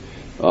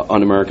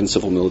American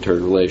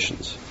civil-military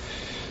relations.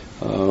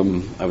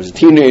 I was a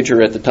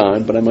teenager at the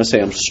time, but I must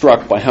say I'm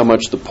struck by how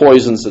much the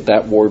poisons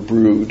that war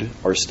brewed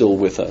are still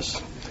with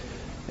us.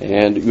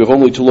 And you have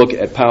only to look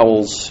at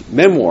Powell's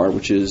memoir,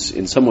 which is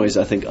in some ways,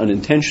 I think,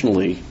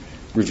 unintentionally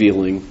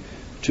revealing,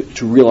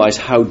 to realize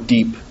how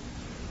deep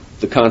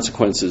the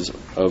consequences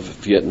of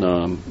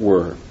Vietnam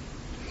were.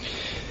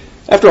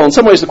 After all, in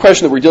some ways, the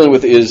question that we're dealing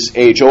with is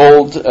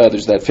age-old.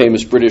 There's that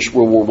famous British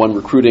World War I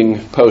recruiting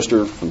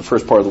poster from the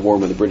first part of the war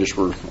when the British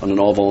were on an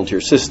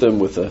all-volunteer system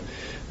with a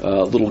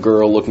little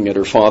girl looking at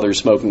her father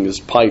smoking his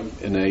pipe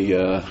in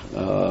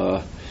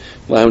a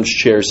lounge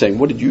chair saying,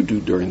 "What did you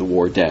do during the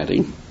war,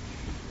 Daddy?"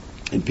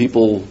 And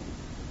people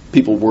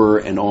were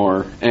and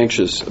are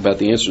anxious about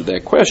the answer to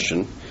that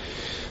question.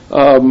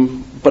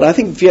 But I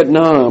think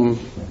Vietnam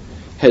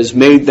has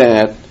made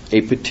that a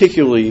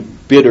particularly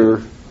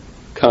bitter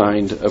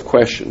kind of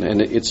question.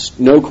 And it's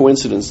no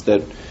coincidence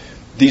that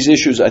these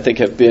issues, I think,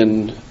 have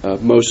been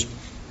most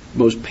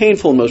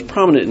painful and most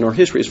prominent in our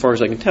history, as far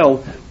as I can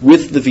tell,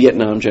 with the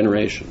Vietnam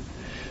generation.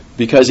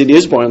 Because it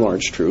is, by and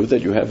large, true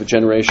that you have a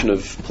generation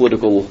of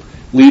political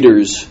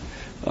leaders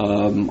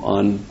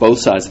on both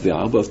sides of the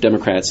aisle, both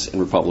Democrats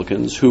and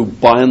Republicans, who,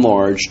 by and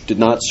large, did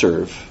not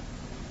serve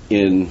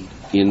in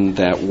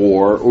that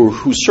war, or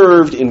who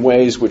served in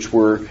ways which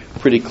were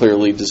pretty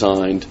clearly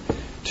designed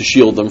to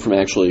shield them from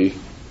actually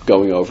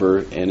going over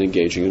and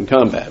engaging in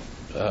combat.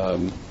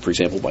 For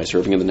example, by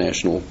serving in the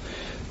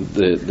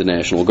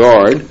National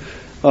Guard,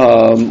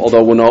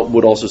 although one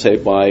would also say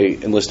by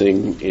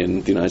enlisting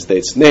in the United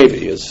States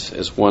Navy,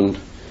 as one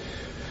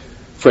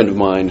friend of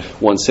mine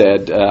once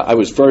said, I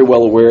was very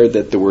well aware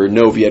that there were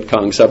no Viet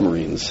Cong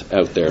submarines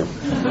out there.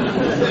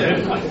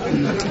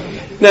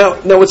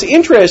 Now, what's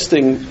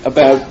interesting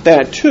about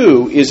that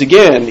too is,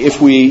 again, if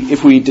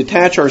we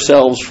detach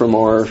ourselves from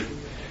our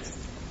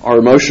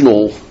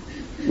emotional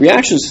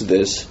reactions to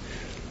this,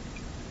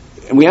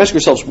 and we ask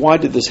ourselves, why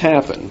did this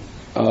happen?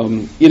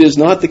 It is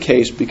not the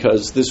case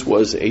because this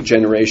was a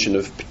generation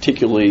of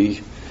particularly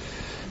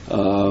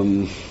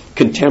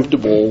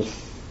contemptible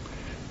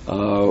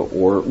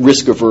or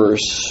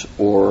risk-averse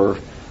or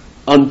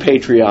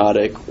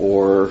unpatriotic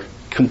or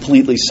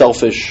completely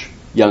selfish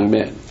young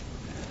men.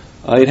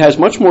 It has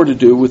much more to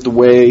do with the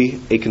way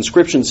a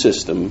conscription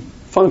system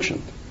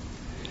functioned.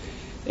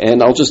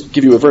 And I'll just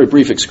give you a very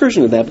brief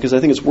excursion of that because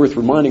I think it's worth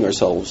reminding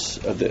ourselves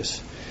of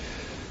this.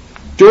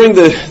 During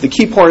the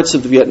key parts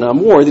of the Vietnam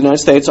War, the United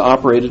States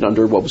operated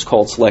under what was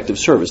called selective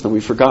service. Now,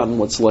 we've forgotten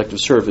what selective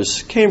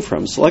service came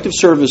from. Selective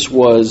service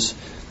was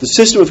the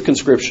system of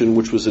conscription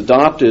which was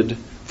adopted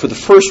for the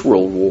First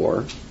World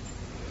War,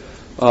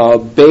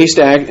 based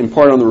in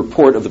part on the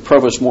report of the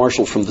Provost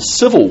Marshal from the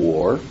Civil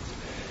War,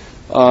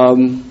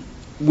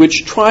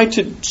 which tried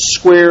to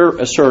square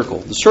a circle.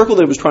 The circle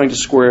that it was trying to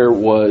square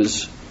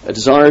was a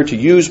desire to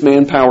use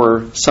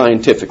manpower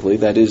scientifically,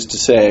 that is to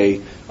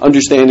say,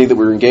 understanding that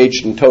we were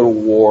engaged in total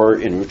war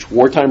in which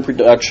wartime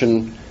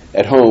production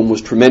at home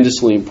was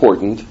tremendously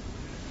important,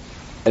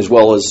 as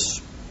well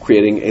as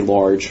creating a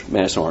large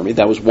mass army.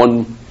 That was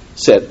one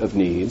set of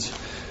needs.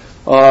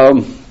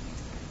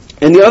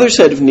 And the other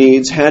set of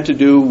needs had to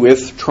do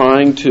with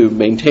trying to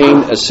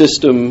maintain a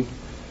system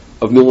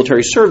of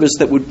military service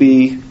that would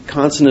be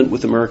consonant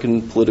with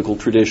American political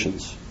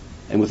traditions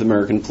and with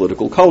American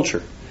political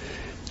culture.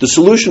 The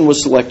solution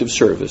was selective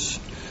service,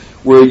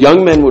 where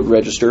young men would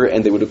register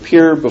and they would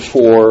appear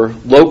before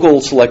local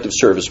selective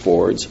service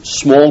boards.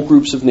 Small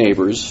groups of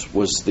neighbors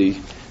was the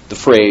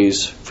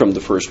phrase from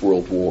the First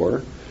World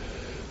War,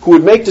 who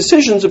would make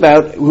decisions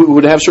about, who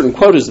would have certain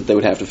quotas that they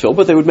would have to fill,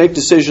 but they would make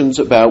decisions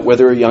about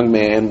whether a young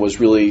man was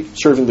really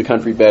serving the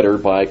country better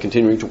by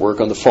continuing to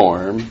work on the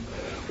farm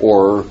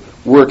or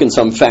work in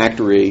some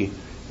factory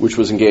which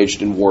was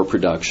engaged in war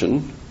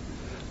production,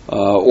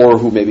 or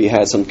who maybe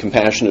had some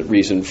compassionate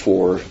reason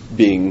for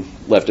being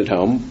left at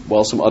home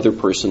while some other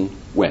person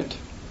went.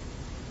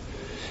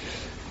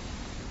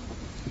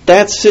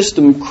 That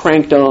system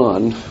cranked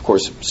on, of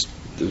course,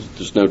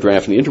 there's no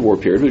draft in the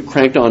interwar period, but it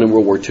cranked on in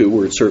World War II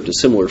where it served a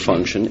similar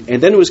function,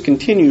 and then it was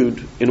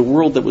continued in a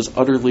world that was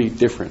utterly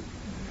different,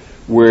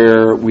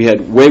 where we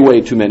had way,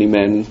 way too many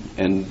men,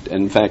 and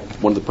in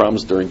fact, one of the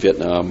problems during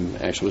Vietnam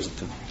actually was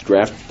that the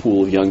draft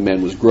pool of young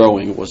men was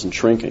growing, it wasn't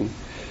shrinking.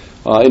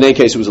 In any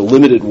case, it was a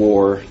limited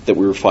war that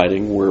we were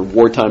fighting, where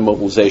wartime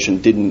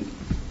mobilization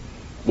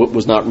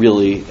was not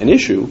really an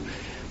issue,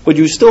 but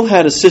you still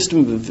had a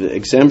system of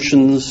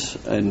exemptions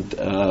and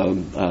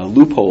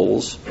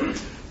loopholes,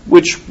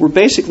 which were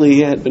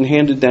basically had been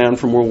handed down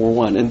from World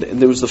War I. And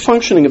there was the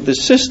functioning of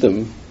this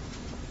system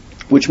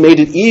which made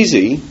it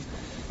easy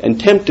and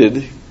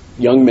tempted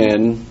young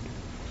men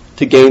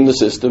to game the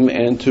system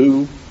and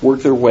to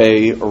work their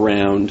way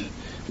around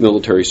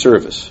military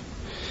service.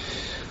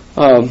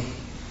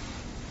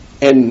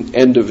 And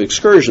end of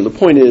excursion. The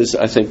point is,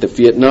 I think that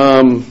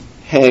Vietnam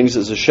hangs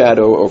as a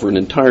shadow over an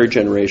entire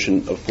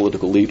generation of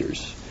political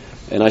leaders.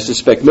 And I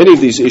suspect many of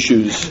these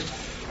issues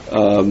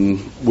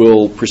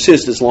will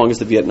persist as long as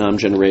the Vietnam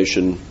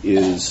generation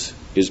is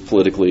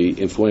politically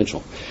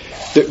influential.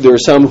 There are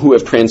some who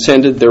have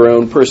transcended their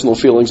own personal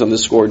feelings on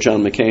this score.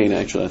 John McCain,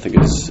 actually, I think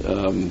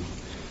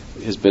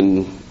has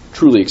been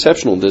truly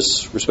exceptional in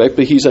this respect,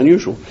 but he's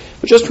unusual.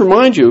 But just to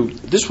remind you,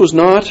 this was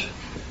not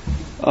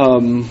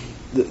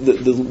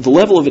the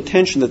level of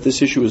attention that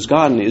this issue has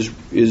gotten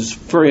is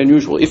very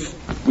unusual. If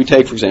we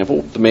take, for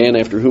example, the man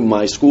after whom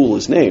my school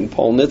is named,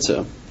 Paul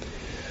Nitze,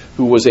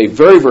 who was a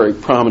very, very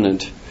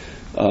prominent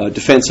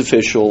defense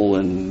official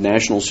and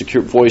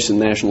voice in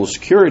national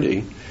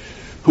security,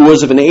 who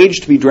was of an age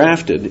to be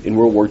drafted in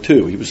World War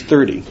II. He was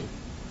 30,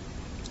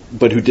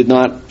 but who did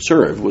not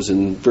serve, was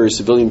in various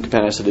civilian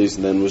capacities,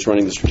 and then was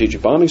running the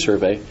Strategic Bombing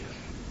Survey.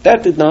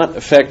 That did not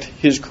affect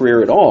his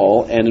career at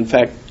all, and in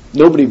fact,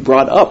 nobody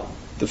brought up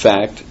the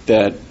fact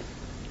that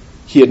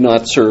he had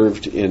not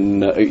served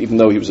even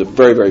though he was a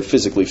very, very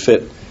physically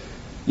fit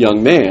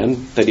young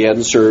man, that he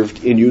hadn't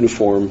served in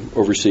uniform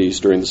overseas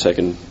during the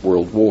Second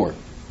World War.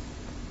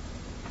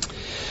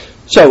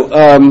 So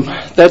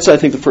that's, I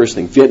think, the first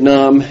thing.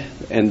 Vietnam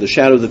and the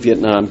shadow the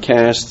Vietnam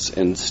casts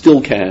and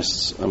still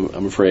casts,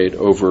 I'm afraid,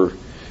 over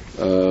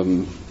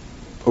the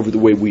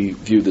way we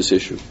view this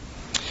issue.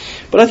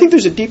 But I think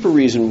there's a deeper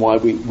reason why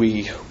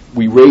we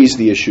raise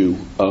the issue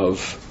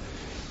of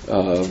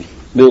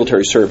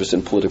military service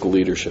and political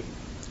leadership.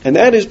 And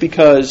that is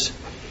because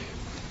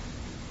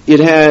it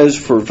has,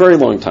 for a very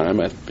long time,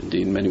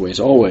 indeed in many ways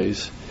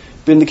always,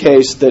 been the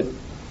case that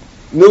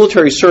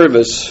military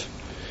service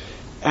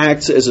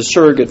acts as a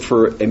surrogate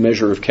for a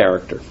measure of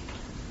character.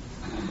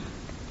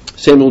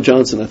 Samuel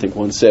Johnson, I think,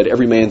 once said,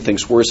 "Every man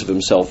thinks worse of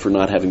himself for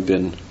not having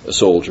been a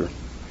soldier."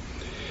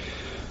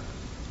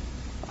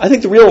 I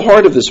think the real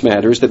heart of this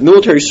matter is that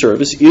military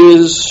service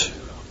is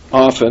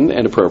often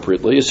and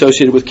appropriately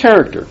associated with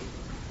character,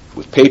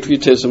 with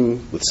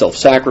patriotism, with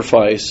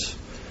self-sacrifice,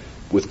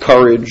 with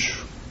courage,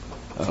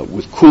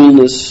 with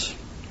coolness,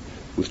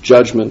 with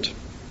judgment,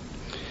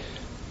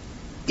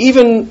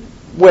 even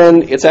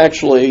when it's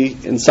actually,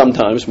 and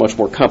sometimes, much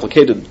more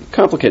complicated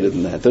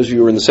than that. Those of you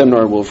who are in the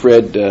seminar will have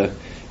read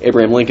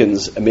Abraham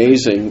Lincoln's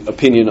amazing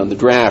opinion on the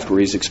draft, where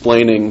he's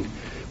explaining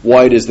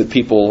why it is that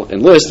people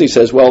enlist. He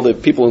says, well,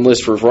 that people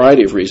enlist for a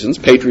variety of reasons: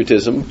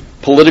 patriotism,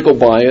 political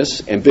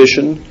bias,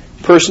 ambition,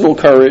 personal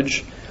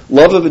courage,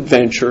 love of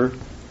adventure,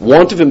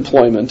 want of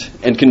employment,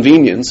 and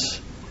convenience,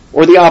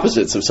 or the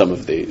opposites of some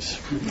of these.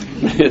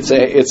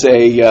 It's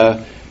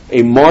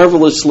a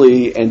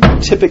marvelously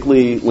and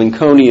typically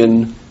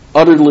Lincolnian,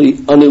 utterly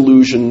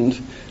unillusioned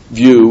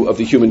view of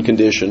the human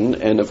condition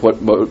and of what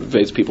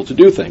motivates people to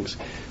do things.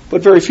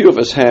 But very few of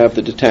us have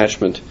the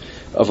detachment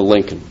of a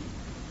Lincoln.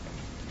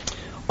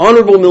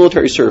 Honorable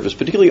military service,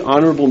 particularly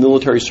honorable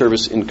military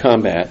service in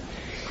combat,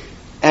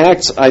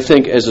 acts, I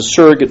think, as a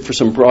surrogate for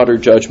some broader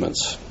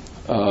judgments.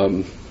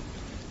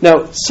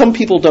 Now, some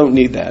people don't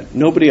need that.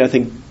 Nobody, I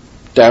think,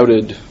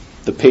 doubted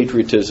the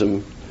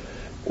patriotism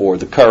or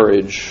the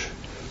courage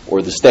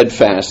or the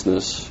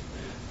steadfastness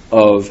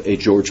of a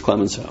George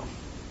Clemenceau.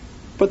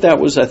 But that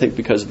was, I think,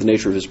 because of the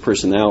nature of his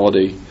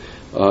personality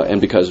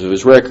and because of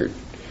his record.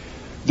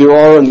 There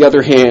are, on the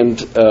other hand,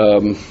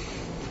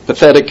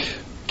 pathetic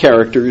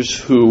characters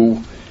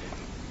who,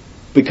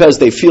 because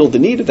they feel the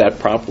need of that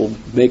prop, will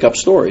make up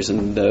stories.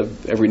 And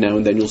every now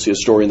and then you'll see a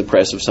story in the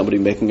press of somebody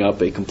making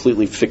up a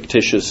completely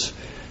fictitious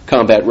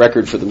combat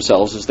record for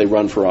themselves as they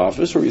run for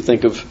office. Or you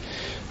think of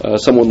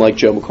someone like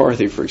Joe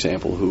McCarthy, for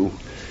example, who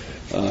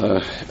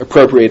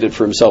appropriated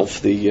for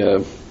himself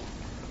the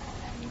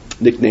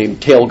nickname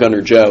Tail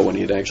Gunner Joe when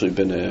he had actually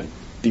been a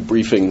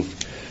debriefing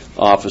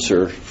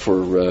officer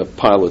for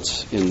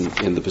pilots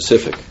in the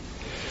Pacific.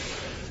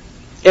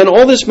 And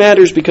all this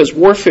matters because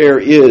warfare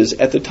is,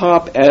 at the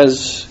top,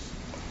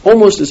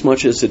 almost as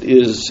much as it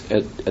is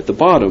at the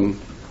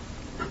bottom,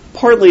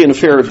 partly an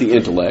affair of the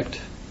intellect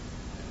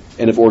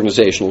and of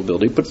organizational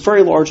ability, but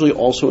very largely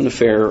also an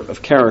affair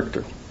of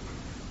character.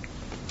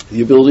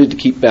 The ability to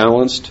keep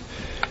balanced,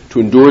 to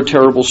endure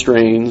terrible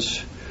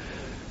strains,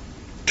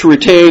 to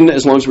retain,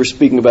 as long as we're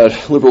speaking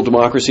about liberal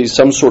democracies,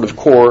 some sort of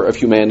core of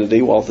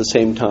humanity, while at the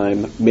same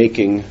time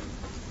making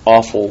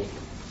awful,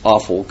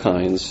 awful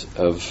kinds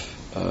of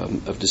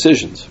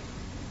decisions.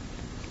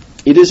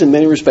 It is in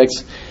many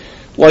respects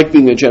like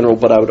being a general,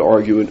 but I would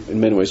argue in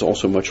many ways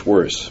also much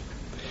worse.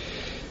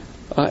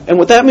 And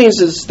what that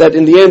means is that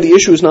in the end, the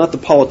issue is not the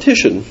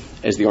politician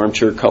as the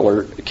armchair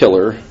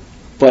killer,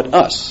 but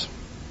us.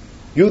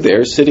 You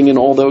there sitting in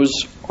all those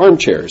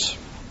armchairs.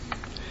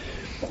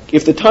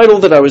 If the title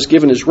that I was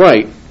given is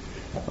right,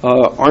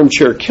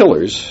 armchair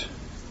killers,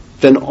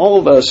 then all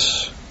of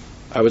us,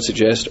 I would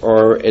suggest,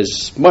 are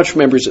as much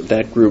members of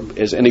that group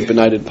as any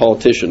benighted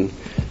politician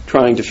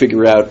trying to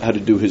figure out how to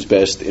do his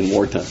best in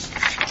wartime.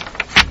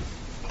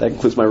 That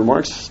concludes my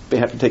remarks. Be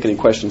happy to take any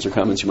questions or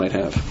comments you might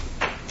have.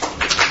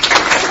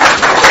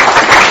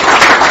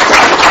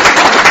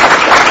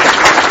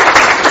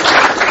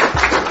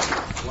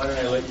 Why don't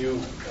I let you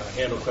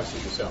handle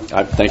questions yourself?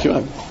 Thank you.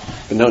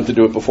 I've been known to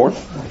do it before.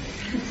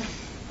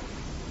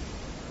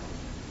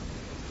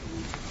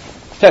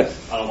 Ted.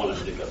 I don't want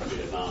to dig up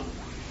Vietnam,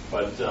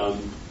 but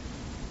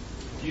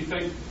do you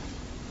think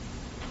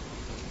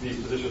these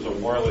positions are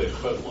morally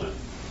equivalent,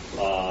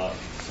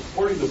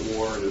 supporting the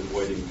war and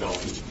avoiding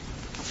going,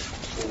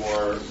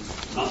 or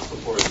not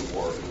supporting the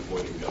war and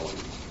avoiding going?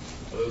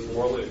 Are those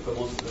morally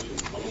equivalent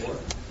positions on the war?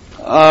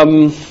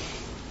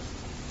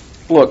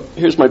 Look,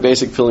 here's my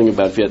basic feeling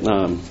about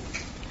Vietnam.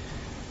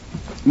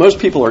 Most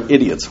people are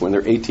idiots when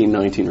they're 18,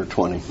 19, or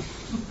 20.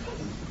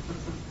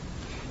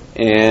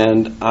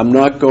 And I'm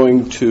not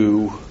going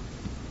to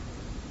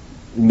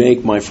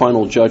make my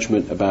final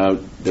judgment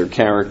about their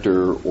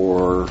character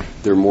or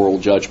their moral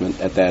judgment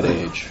at that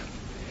age.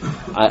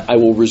 I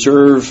will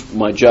reserve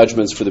my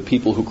judgments for the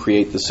people who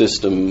create the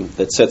system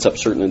that sets up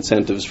certain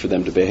incentives for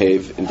them to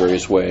behave in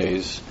various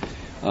ways.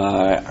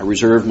 I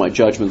reserve my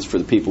judgments for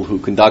the people who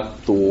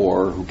conduct the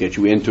war, who get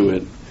you into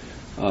it,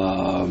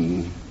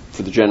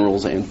 for the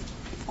generals and,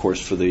 of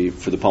course, for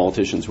the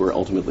politicians who are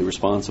ultimately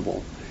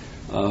responsible.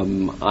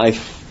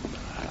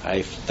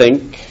 I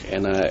think,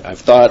 and I've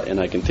thought, and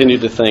I continue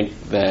to think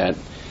that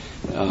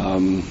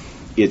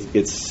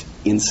it's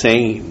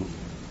insane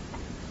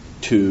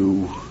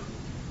to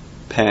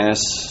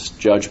pass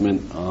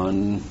judgment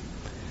on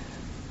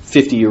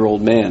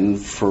 50-year-old men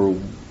for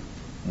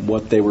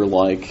what they were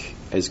like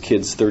as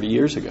kids 30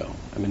 years ago.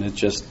 I mean, it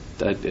just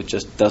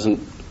doesn't,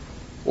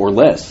 or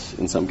less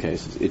in some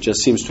cases. It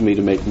just seems to me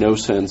to make no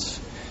sense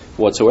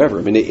whatsoever.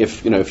 I mean,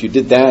 if you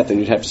did that, then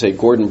you'd have to say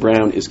Gordon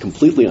Brown is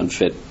completely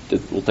unfit.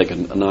 We'll take a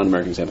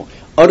non-American example.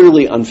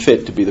 Utterly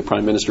unfit to be the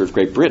Prime Minister of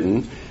Great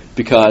Britain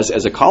because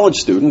as a college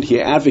student, he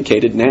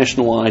advocated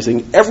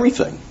nationalizing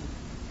everything.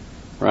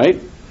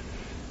 Right?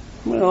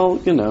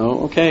 Well,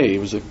 okay, he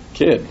was a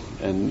kid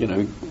and,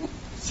 he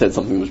said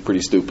something that was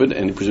pretty stupid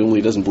and he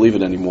presumably doesn't believe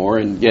it anymore.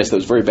 And yes, that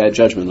was very bad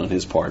judgment on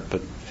his part,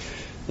 but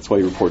that's why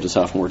you report the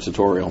sophomore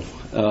tutorial.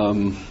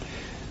 I'm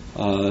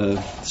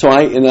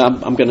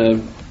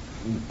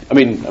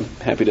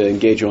happy to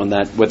engage you on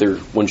that, whether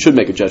one should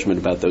make a judgment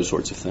about those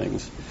sorts of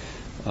things.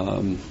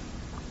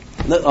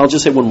 I'll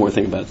just say one more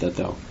thing about that,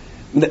 though.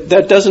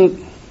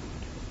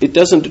 It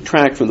doesn't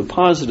detract from the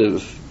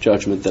positive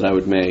judgment that I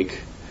would make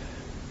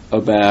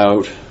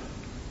about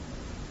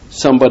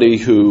somebody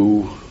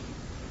who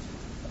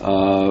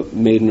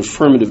made an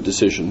affirmative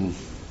decision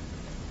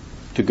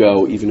to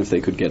go, even if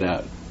they could get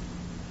out.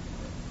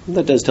 And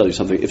that does tell you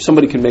something. If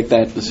somebody can make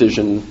that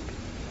decision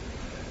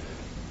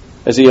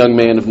as a young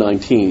man of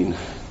 19,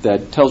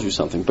 that tells you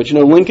something. But,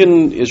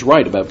 Lincoln is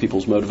right about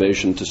people's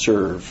motivation to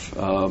serve.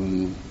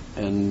 And,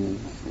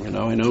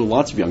 I know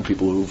lots of young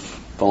people who've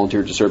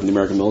volunteered to serve in the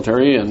American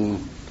military,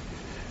 and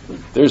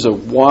there's a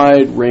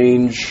wide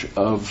range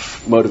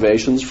of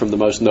motivations from the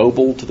most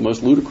noble to the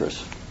most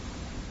ludicrous.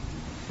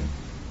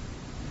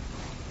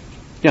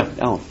 Yeah,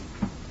 Alan.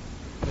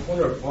 I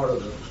wonder if part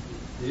of the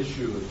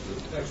issue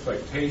is the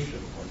expectation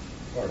on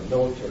the part of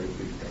military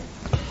people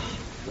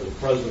that the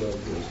president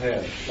has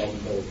had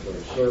some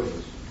military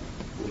service,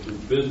 will do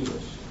business,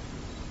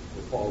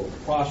 will follow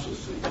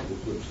processes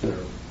with which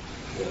they're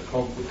more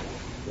comfortable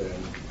than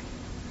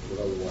would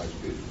otherwise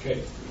be the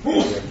case.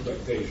 The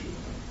expectation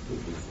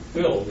would be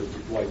fulfilled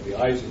if, like the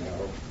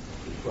Eisenhower,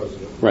 the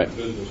president would do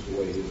business the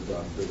way he had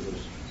done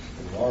business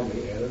in the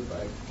Army, and in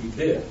fact he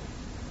did.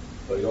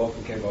 But he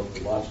often came up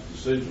with lots of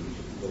decisions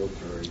in the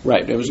military.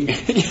 Right. I was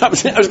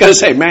going to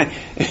say, man,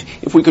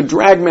 if we could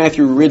drag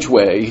Matthew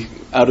Ridgway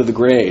out of the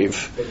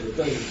grave. But the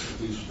thing that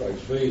these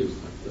strikes me is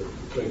that the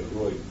thing that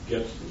really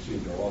gets the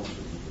senior officers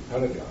of the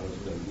Pentagon is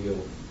they deal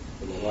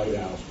in the White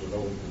House where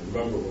no one can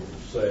remember what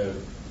was said,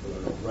 where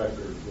there are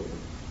records,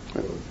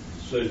 where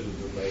decisions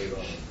are made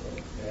on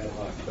an ad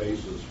hoc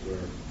basis,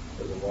 where,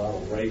 as in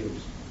Ronald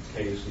Reagan's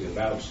case, he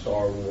announced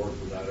Star Wars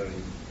without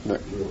any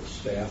real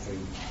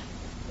staffing.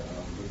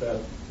 But that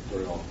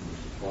very often is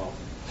the problem.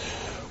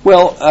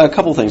 Well, a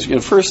couple of things.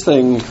 First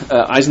thing,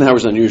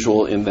 Eisenhower's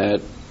unusual in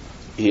that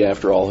he,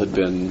 after all, had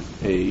been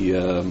he'd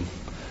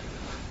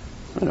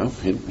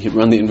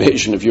run the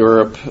invasion of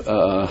Europe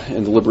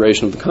and the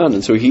liberation of the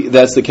continent. So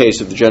that's the case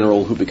of the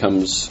general who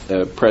becomes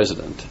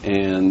president.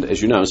 And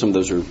as you know, some of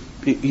those are,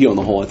 he on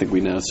the whole, I think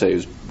we now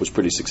say was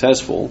pretty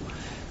successful.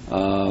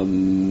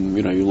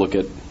 You look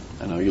at,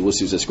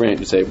 Ulysses S. Grant,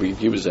 you say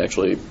he was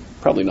actually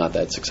probably not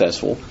that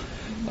successful.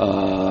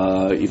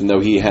 Even though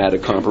he had a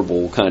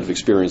comparable kind of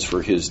experience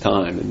for his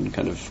time in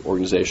kind of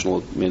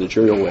organizational,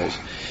 managerial ways.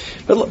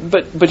 But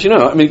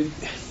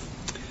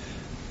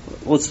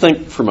let's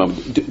think for a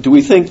moment. Do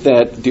we think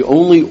that the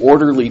only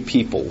orderly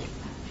people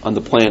on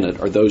the planet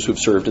are those who've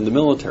served in the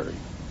military?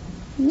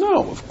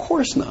 No, of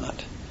course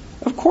not.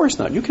 Of course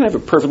not. You can have a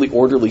perfectly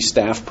orderly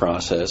staff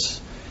process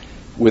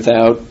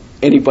without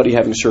anybody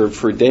having served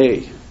for a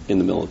day in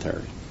the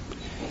military.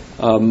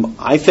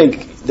 I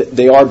think that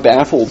they are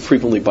baffled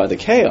frequently by the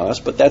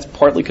chaos, but that's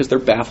partly because they're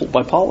baffled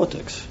by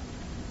politics.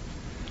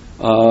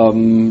 There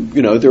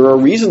are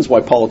reasons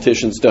why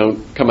politicians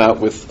don't come out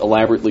with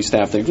elaborately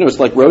staffed things. It's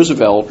like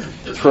Roosevelt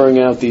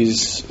throwing out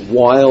these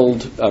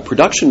wild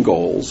production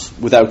goals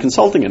without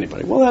consulting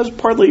anybody. Well, that was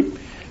partly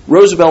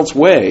Roosevelt's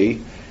way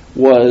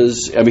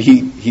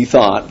he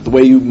thought the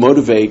way you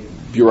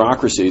motivate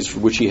bureaucracies, for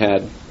which he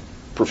had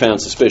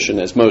profound suspicion,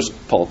 as most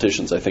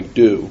politicians, I think,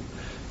 do,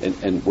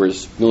 and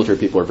whereas military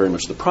people are very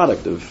much the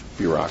product of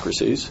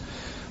bureaucracies,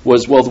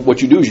 was, well,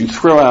 what you do is you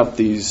throw out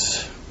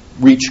these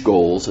reach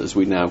goals, as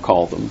we now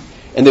call them,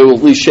 and they will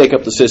at least shake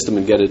up the system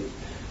and get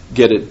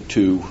it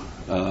to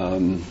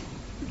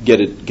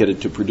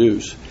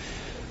produce.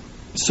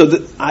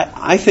 So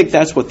I think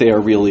that's what they are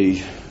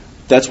really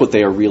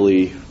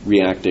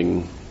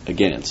reacting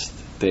against.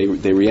 They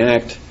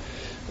react.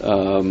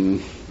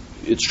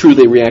 It's true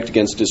they react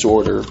against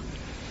disorder.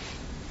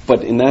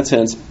 But in that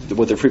sense,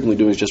 what they're frequently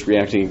doing is just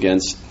reacting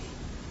against,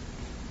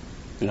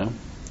 the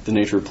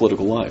nature of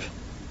political life.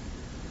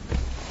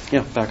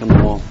 Yeah, back on the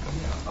wall.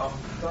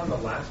 On the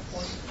last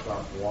point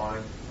about why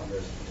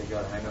there's a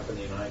particular hang-up in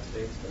the United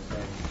States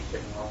concerning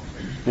taking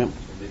officers,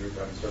 leaders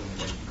having served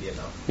in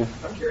Vietnam. Yeah.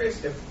 I'm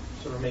curious if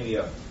sort of maybe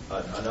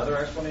another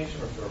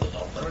explanation or sort of an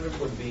alternative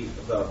would be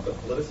the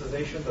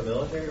politicization of the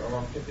military, or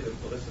more particularly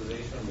the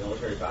politicization of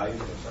military values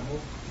and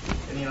symbols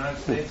in the United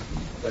States.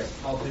 Like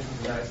politicians in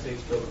the United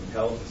States feel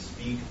compelled to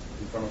speak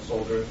in front of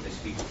soldiers. They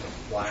speak in front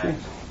of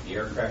flags. The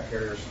aircraft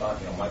carrier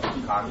stuff. Michael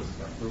Dukakis is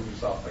going to prove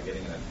himself by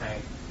getting in a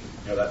tank.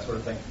 That sort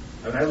of thing.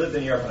 I lived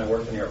in Europe and I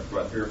worked in Europe for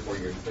about 3 or 4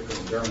 years,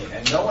 particularly in Germany,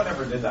 and no one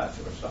ever did that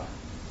sort of stuff.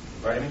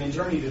 Right? In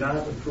Germany, you did not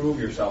have to prove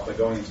yourself by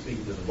going and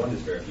speaking to the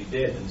Bundeswehr. If you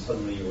did, then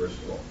suddenly you were a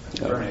school.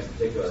 Germany in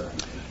particular.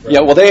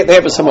 Yeah, well, they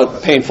have a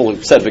somewhat painful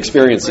set of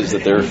experiences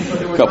that they're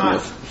coupled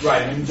with.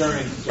 Right,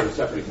 Germany is sort of a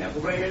separate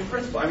example. But in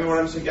principle, what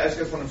I'm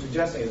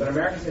suggesting is that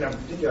Americans have a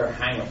particular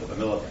hang-up with the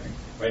military.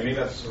 Right? Maybe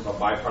that's sort of a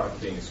byproduct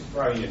of being a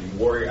superpower,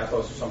 warrior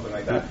ethos or something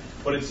like that.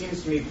 But it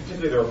seems to me,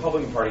 particularly the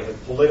Republican Party, has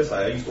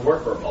politicized. I used to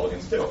work for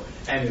Republicans too,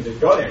 and to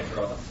go there and talk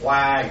about the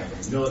flag and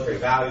the military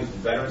values and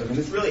veterans.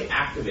 This really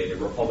activated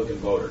Republican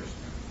voters.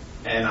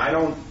 And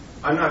I'm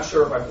not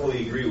sure if I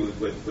fully agree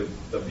with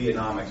the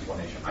Vietnam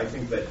explanation. I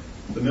think that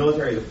the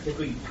military is a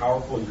particularly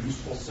powerful and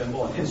useful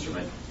symbol and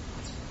instrument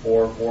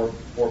for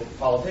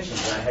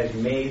politicians, and it has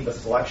made the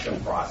selection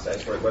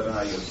process, right, whether or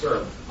not you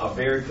serve, a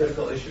very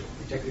critical issue,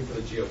 particularly for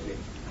the GOP.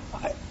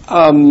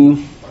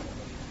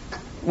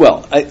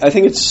 Well, I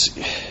think this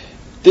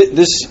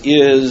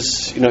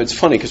is, it's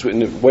funny because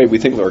in a way we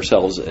think of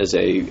ourselves as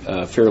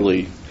a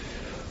fairly,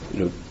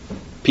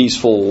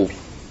 peaceful,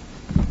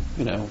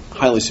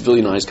 highly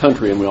civilianized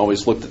country, and we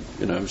always looked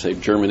at, say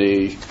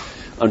Germany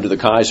under the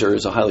Kaiser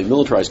as a highly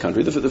militarized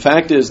country. The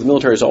fact is the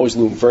military has always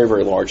loomed very,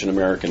 very large in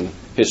American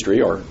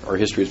history. Our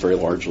history is very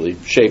largely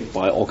shaped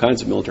by all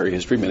kinds of military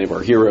history. Many of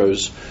our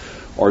heroes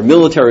are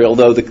military,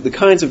 although the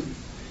kinds of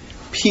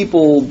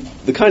people,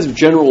 the kinds of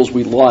generals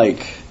we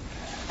like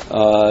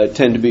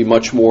tend to be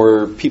much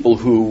more people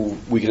who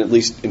we can at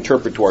least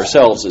interpret to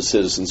ourselves as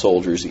citizen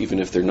soldiers, even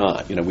if they're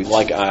not. We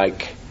like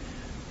Ike,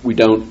 we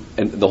don't,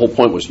 and the whole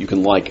point was you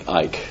can like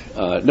Ike.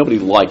 Nobody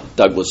liked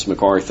Douglas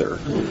MacArthur.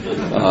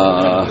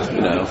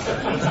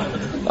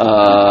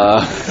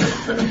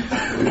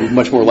 You're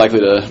much more likely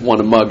to want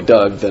to mug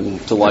Doug than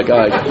to like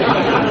Ike.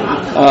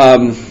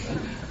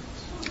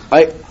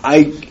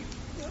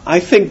 I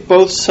think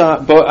both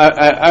sides.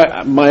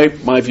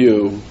 My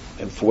view,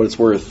 and for what it's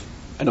worth,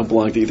 I don't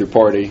belong to either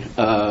party.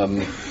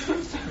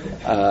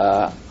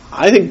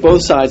 I think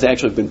both sides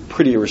actually have been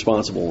pretty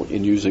irresponsible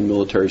in using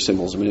military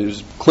symbols. I mean,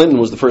 Clinton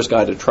was the first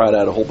guy to trot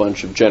out a whole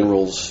bunch of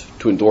generals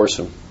to endorse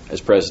him as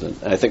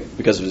president. And I think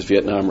because of his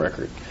Vietnam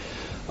record.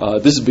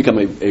 This has become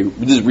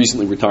this is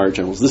recently retired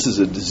generals. This is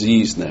a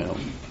disease now,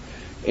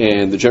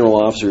 and the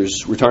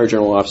retired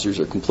general officers,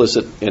 are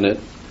complicit in it.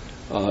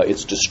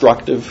 It's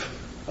destructive.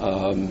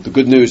 The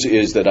good news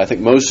is that I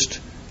think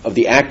most of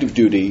the active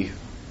duty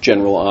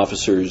general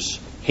officers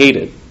hate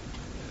it.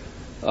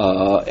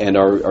 And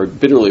are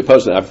bitterly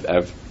opposed to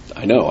it.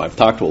 I've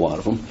talked to a lot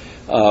of them.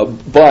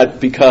 But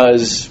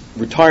because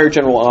retired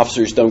general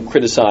officers don't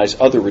criticize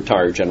other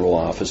retired general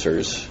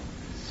officers,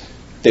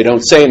 they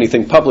don't say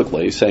anything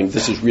publicly saying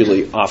this is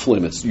really off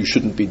limits. You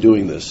shouldn't be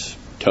doing this,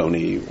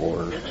 Tony,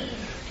 or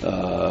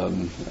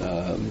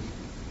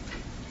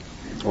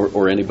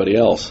anybody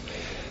else.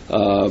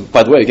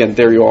 By the way, again,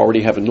 there you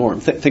already have a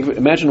norm.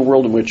 Imagine a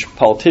world in which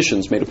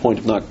politicians made a point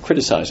of not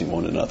criticizing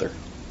one another.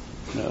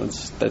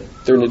 It's that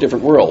they're in a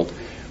different world.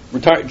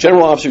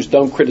 General officers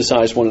don't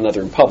criticize one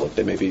another in public.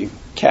 They may be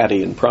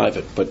catty in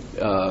private, but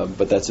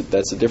that's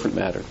a different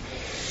matter.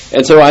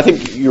 And so I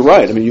think you're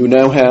right. I mean, you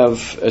now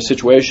have a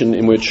situation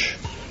in which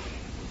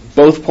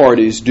both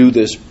parties do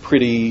this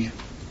pretty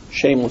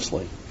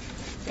shamelessly,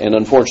 and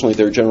unfortunately,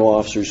 there are general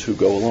officers who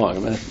go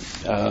along.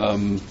 I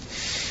mean,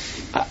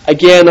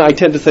 again, I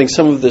tend to think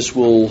some of this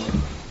will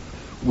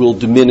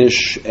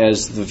diminish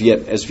as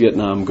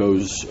Vietnam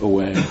goes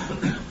away.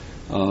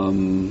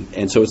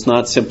 And so it's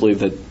not simply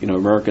that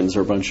Americans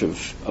are a bunch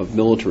of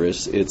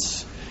militarists.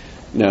 It's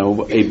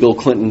a Bill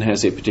Clinton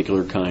has a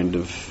particular kind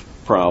of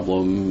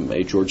problem.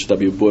 A George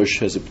W. Bush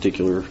has a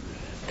particular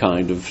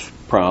kind of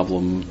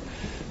problem.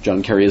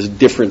 John Kerry has a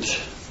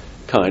different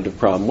kind of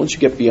problem. Once you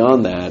get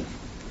beyond that,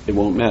 it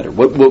won't matter.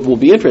 What will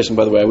be interesting,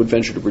 by the way, I would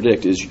venture to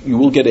predict, is you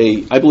will get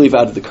I believe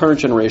out of the current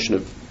generation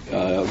of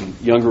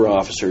younger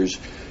officers,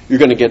 you're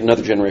going to get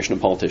another generation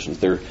of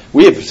politicians.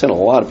 We have sent a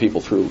lot of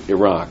people through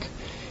Iraq.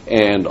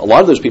 And a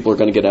lot of those people are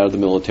going to get out of the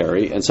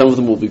military, and some of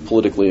them will be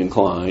politically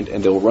inclined,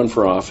 and they will run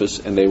for office,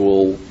 and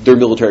their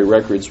military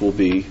records will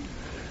be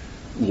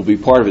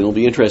part of it. It'll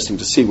be interesting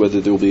to see whether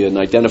there will be an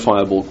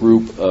identifiable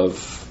group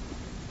of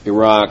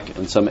Iraq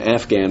and some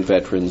Afghan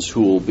veterans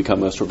who will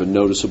become a sort of a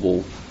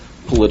noticeable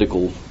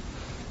political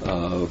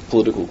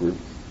group.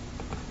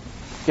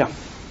 Yeah.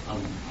 I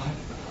have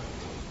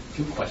a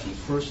few questions.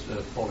 First,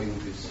 following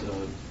this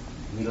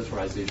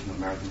militarization of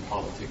American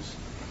politics.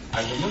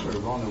 I remember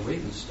Ronald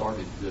Reagan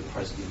started the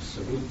president's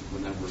salute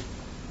whenever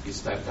he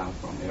stepped down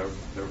from Air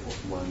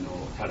Force One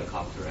or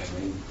helicopter,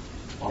 and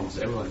almost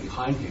everyone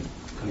behind him,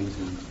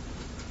 Clinton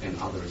and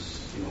others,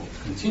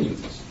 continued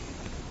this.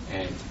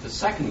 And the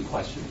second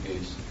question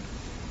is,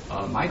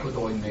 Michael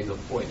Doyle made a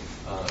point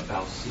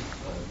about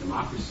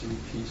democracy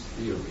peace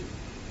theory,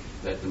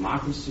 that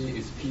democracy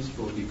is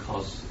peaceful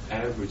because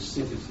every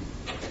citizen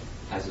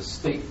has a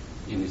stake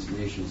in his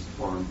nation's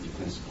foreign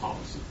defense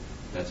policy.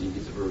 That's in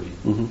his early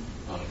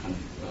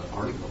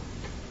article.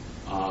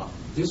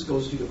 This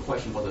goes to the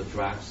question about the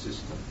draft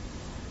system.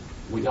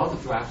 Without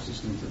the draft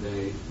system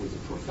today, with the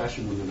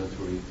professional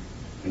military,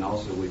 and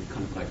also with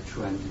kind of like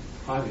trend to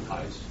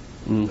privatize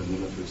the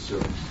military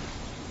service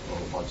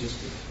or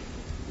logistics,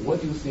 what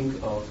do you think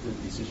of the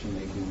decision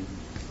making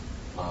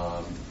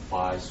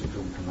by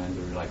supreme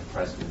commander like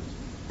president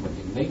when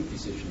they make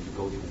decision to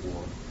go to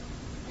war?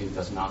 It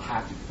does not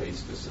have to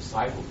face the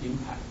societal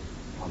impact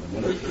on the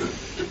military.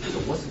 So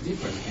what's the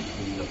difference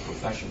between the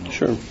professional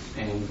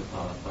and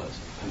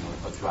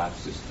a draft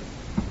system?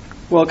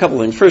 Well, a couple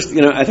of things. First,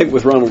 I think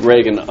with Ronald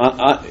Reagan,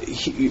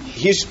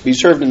 he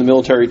served in the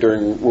military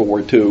during World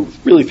War II,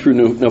 really through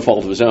no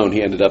fault of his own.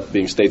 He ended up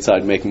being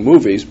stateside making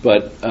movies,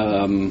 but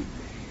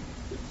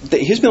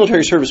his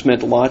military service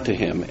meant a lot to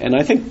him. And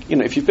I think,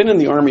 if you've been in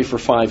the Army for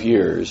 5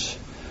 years,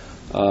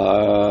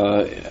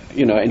 and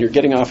you're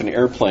getting off an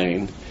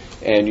airplane,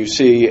 and you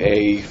see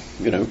a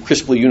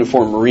crisply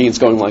uniformed Marines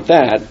going like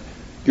that,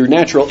 your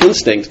natural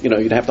instinct,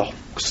 you'd have to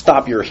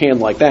stop your hand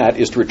like that,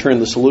 is to return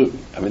the salute.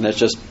 I mean, that's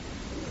just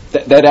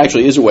that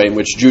actually is a way in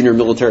which junior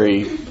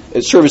military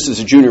service as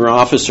a junior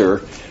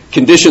officer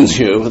conditions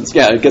you. It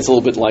gets a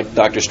little bit like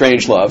Dr.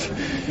 Strangelove,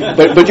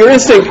 but your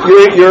instinct,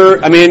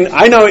 I mean,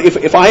 I know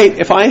if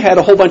I had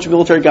a whole bunch of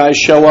military guys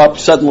show up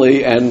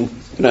suddenly and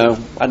I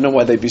don't know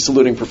why they'd be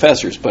saluting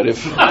professors, but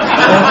if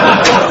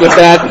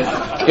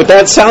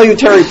that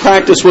salutary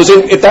practice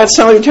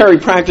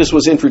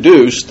was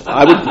introduced,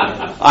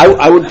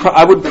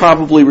 I would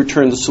probably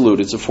return the salute.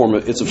 It's a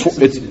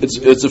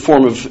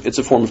form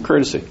of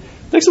courtesy.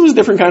 Nixon was a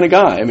different kind of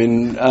guy. I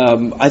mean,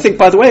 I think,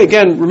 by the way,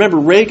 again, remember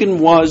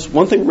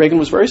one thing Reagan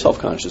was very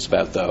self-conscious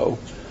about, though,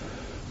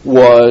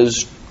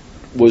 was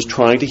was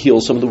trying to heal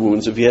some of the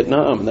wounds of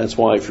Vietnam. And that's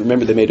why, if you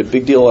remember, they made a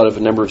big deal out of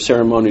a number of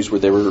ceremonies where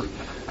they were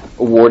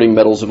awarding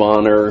medals of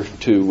honor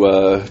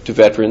to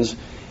veterans.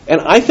 And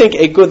I think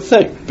a good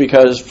thing,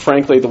 because,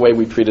 frankly, the way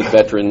we treated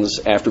veterans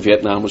after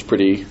Vietnam was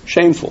pretty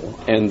shameful.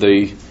 And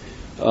the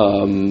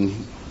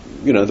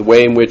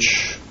way in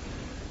which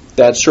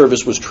that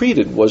service was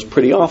treated was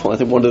pretty awful. I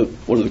think one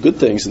of the good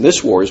things in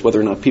this war is, whether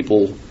or not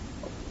people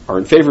are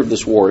in favor of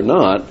this war or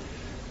not,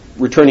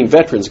 returning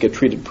veterans get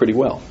treated pretty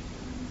well.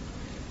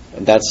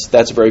 And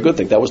that's a very good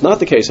thing. That was not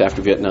the case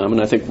after Vietnam,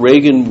 and I think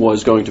Reagan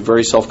was going to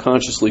very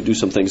self-consciously do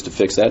some things to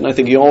fix that. And I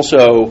think he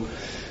also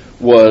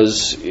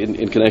was,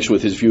 in connection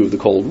with his view of the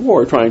Cold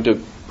War, trying to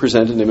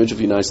present an image of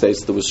the United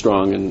States that was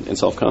strong and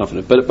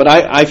self-confident. But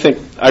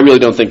I really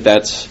don't think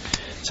that's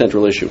a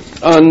central issue.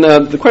 On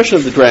the question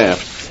of the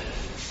draft,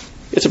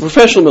 it's a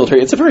professional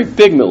military. It's a very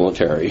big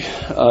military.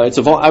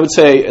 I would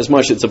say as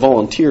much it's a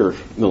volunteer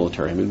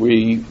military. I mean,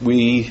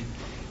 we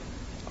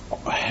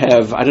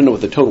have, I don't know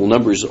what the total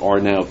numbers are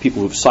now,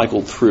 people who've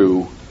cycled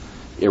through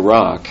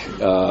Iraq.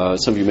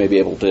 Some of you may be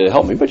able to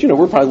help me, but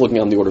we're probably looking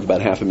on the order of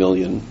about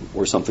 500,000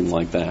 or something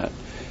like that.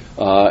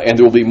 And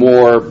there will be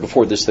more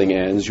before this thing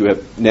ends. You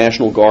have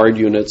National Guard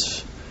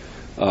units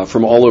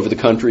from all over the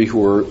country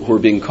who are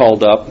being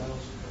called up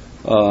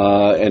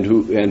and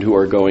who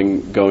are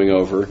going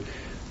over.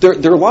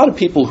 There are a lot of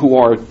people who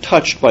are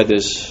touched by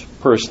this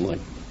personally.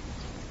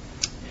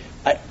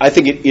 I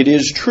think it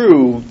is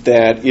true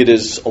that it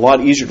is a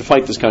lot easier to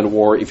fight this kind of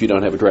war if you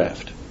don't have a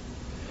draft.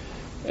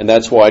 And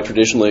that's why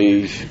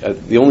traditionally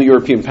the only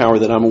European power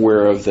that I'm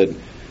aware of that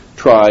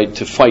tried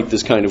to fight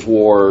this kind of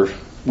war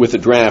with a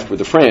draft were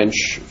the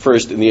French,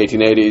 first in the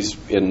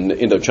 1880s in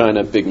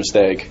Indochina, big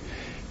mistake,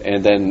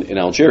 and then in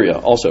Algeria,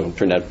 also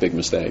turned out a big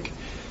mistake.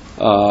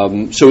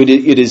 So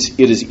it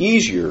is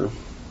easier,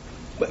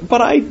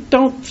 but I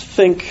don't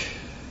think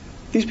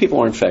these people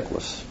aren't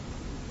feckless.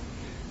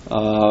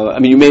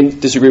 You may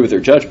disagree with their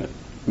judgment.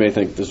 You may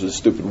think this was a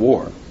stupid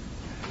war.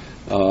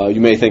 You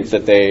may think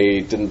that they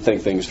didn't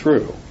think things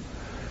through.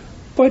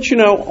 But,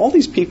 all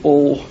these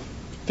people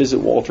visit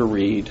Walter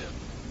Reed.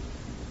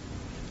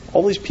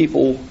 All these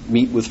people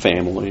meet with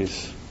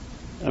families.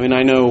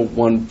 I know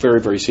one very,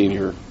 very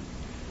senior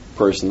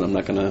person. I'm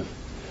not going to...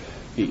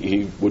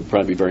 He would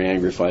probably be very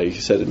angry if I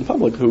said it in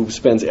public, who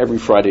spends every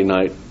Friday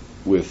night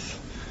with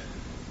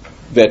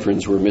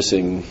veterans who are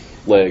missing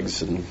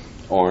legs and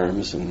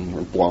arms and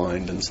are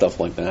blind and stuff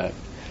like that.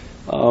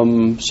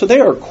 So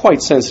they are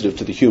quite sensitive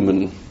to the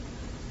human,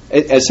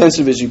 as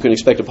sensitive as you can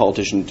expect a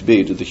politician to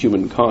be to the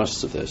human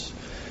costs of this.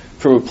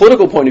 From a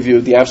political point of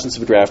view, the absence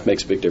of a draft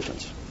makes a big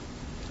difference.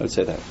 I would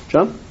say that.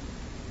 John?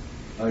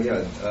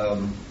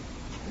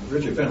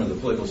 Richard Fenton, the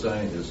political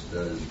scientist,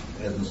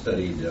 hasn't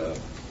studied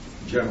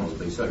generals,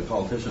 but he studied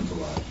politicians a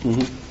lot.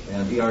 Mm-hmm.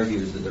 And he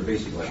argues that they're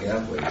basically like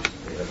athletes.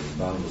 They have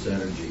boundless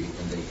energy,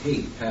 and they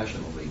hate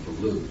passionately to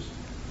lose.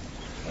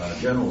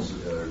 Generals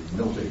or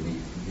military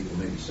people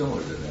may be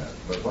similar to that,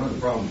 but one of the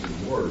problems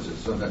in wars is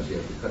sometimes you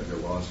have to cut your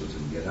losses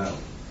and get out.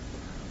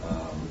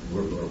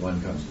 World War I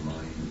comes to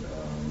mind.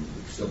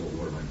 The Civil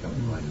War might come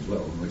to mind as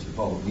well, in which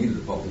neither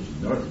the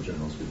politicians nor the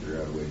generals could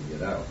figure out a way to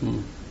get out.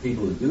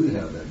 People who do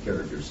have that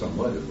character,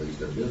 somewhat at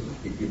least, are business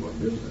people in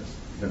business.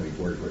 Henry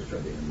Ford, of course,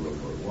 tried to end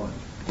World War I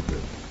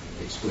with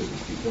exquisite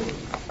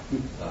stupidity.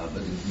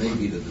 But it may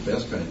be that the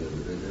best kind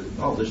of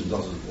politicians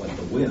also like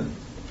to win.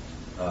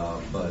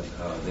 But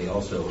they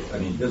also,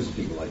 business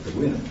people like to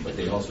win, but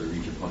they also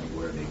reach a point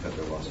where they cut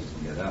their losses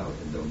and get out,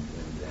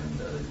 and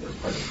as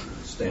part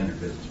of standard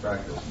business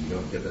practice, you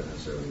don't get that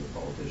necessarily with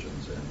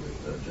politicians and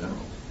with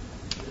generals.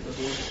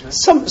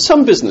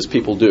 Some business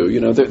people do.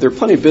 There are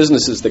plenty of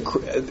businesses that,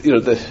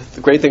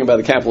 the great thing about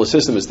the capitalist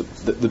system is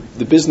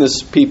the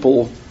business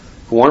people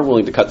who aren't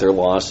willing to cut their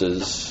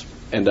losses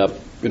end up,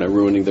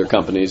 ruining their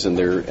companies and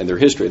their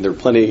history. And there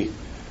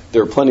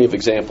are plenty of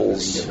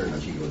examples.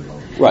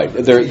 Right.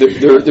 There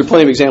are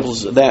plenty of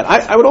examples of that.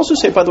 I would also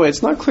say, by the way,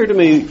 it's not clear to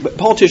me, but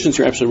politicians,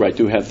 you're absolutely right,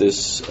 do have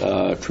this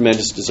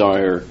tremendous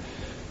desire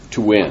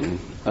to win.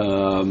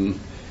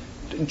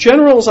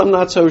 Generals, I'm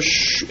not so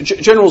sure.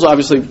 Generals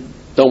obviously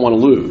don't want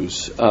to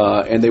lose,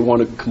 and they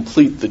want to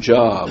complete the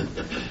job.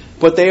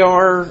 But they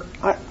are,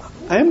 I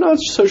am not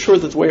so sure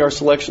that the way our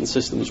selection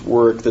systems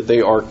work, that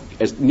they are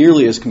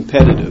nearly as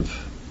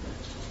competitive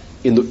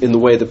in the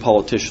way that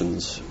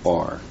politicians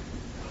are.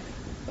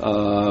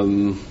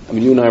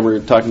 You and I were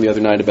talking the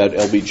other night about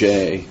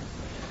LBJ.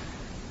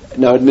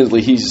 Now,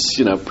 admittedly, he's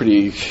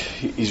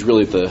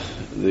really at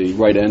the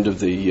right end of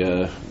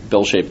the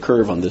bell-shaped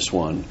curve on this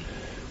one.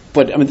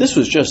 But this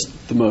was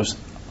just the most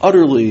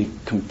utterly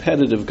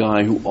competitive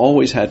guy who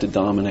always had to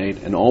dominate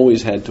and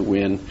always had to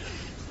win.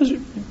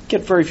 You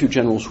get very few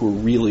generals who are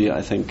really,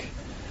 I think,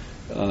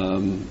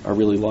 are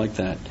really like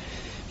that.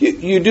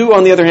 You do,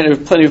 on the other hand,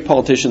 have plenty of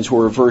politicians who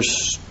are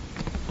averse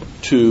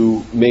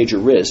to major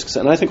risks,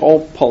 and I think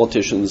all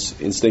politicians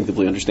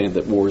instinctively understand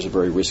that war is a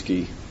very,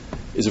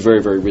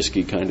 very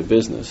risky kind of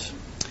business.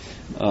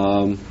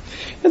 And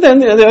then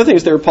the other thing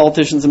is there are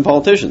politicians and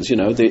politicians.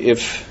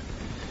 If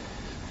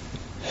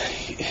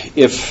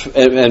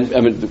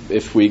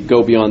if we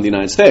go beyond the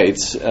United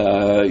States,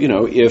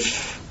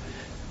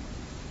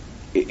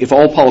 if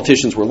all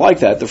politicians were like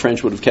that, the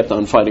French would have kept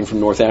on fighting from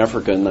North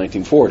Africa in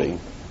 1940,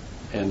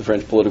 and the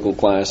French political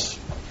class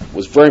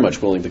was very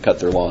much willing to cut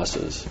their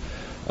losses.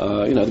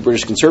 The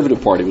British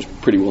Conservative Party was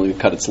pretty willing to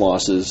cut its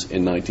losses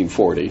in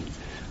 1940. It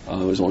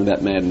was only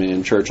that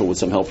madman Churchill, with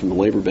some help from the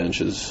labor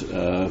benches,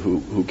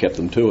 who kept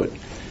them to it.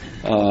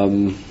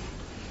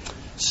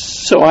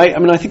 So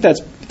I think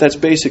that's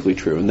basically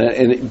true,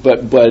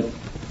 but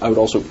I would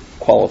also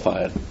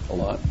qualify it a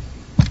lot.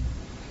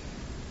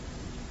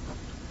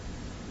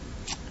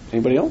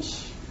 Anybody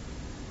else?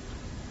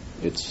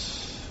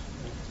 It's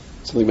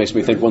something that makes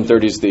me think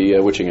 1:30 is the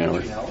witching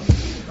hour.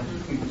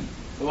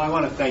 Well, I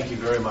want to thank you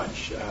very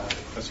much,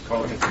 Professor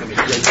Cohen. It's been a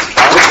great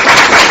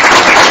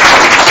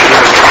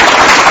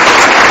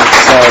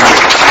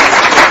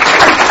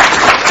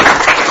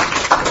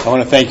I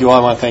want to thank you all. I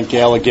want to thank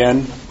Gail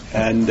again.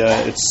 And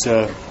it's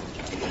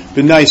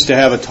been nice to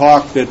have a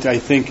talk that I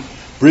think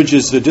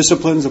bridges the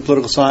disciplines of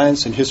political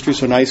science and history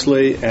so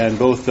nicely, and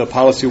both the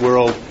policy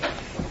world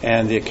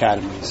and the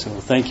academy. So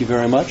thank you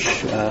very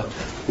much.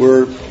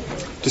 We're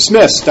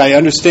dismissed. I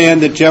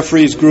understand that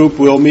Jeffrey's group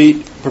will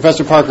meet,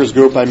 Professor Parker's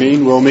group,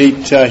 will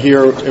meet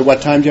here at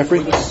what time, Jeffrey?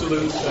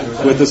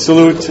 With the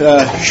salute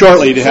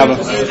shortly to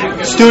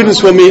have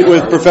students will meet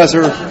with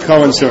Professor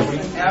Cohen soon.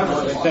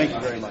 Thank you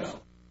very much.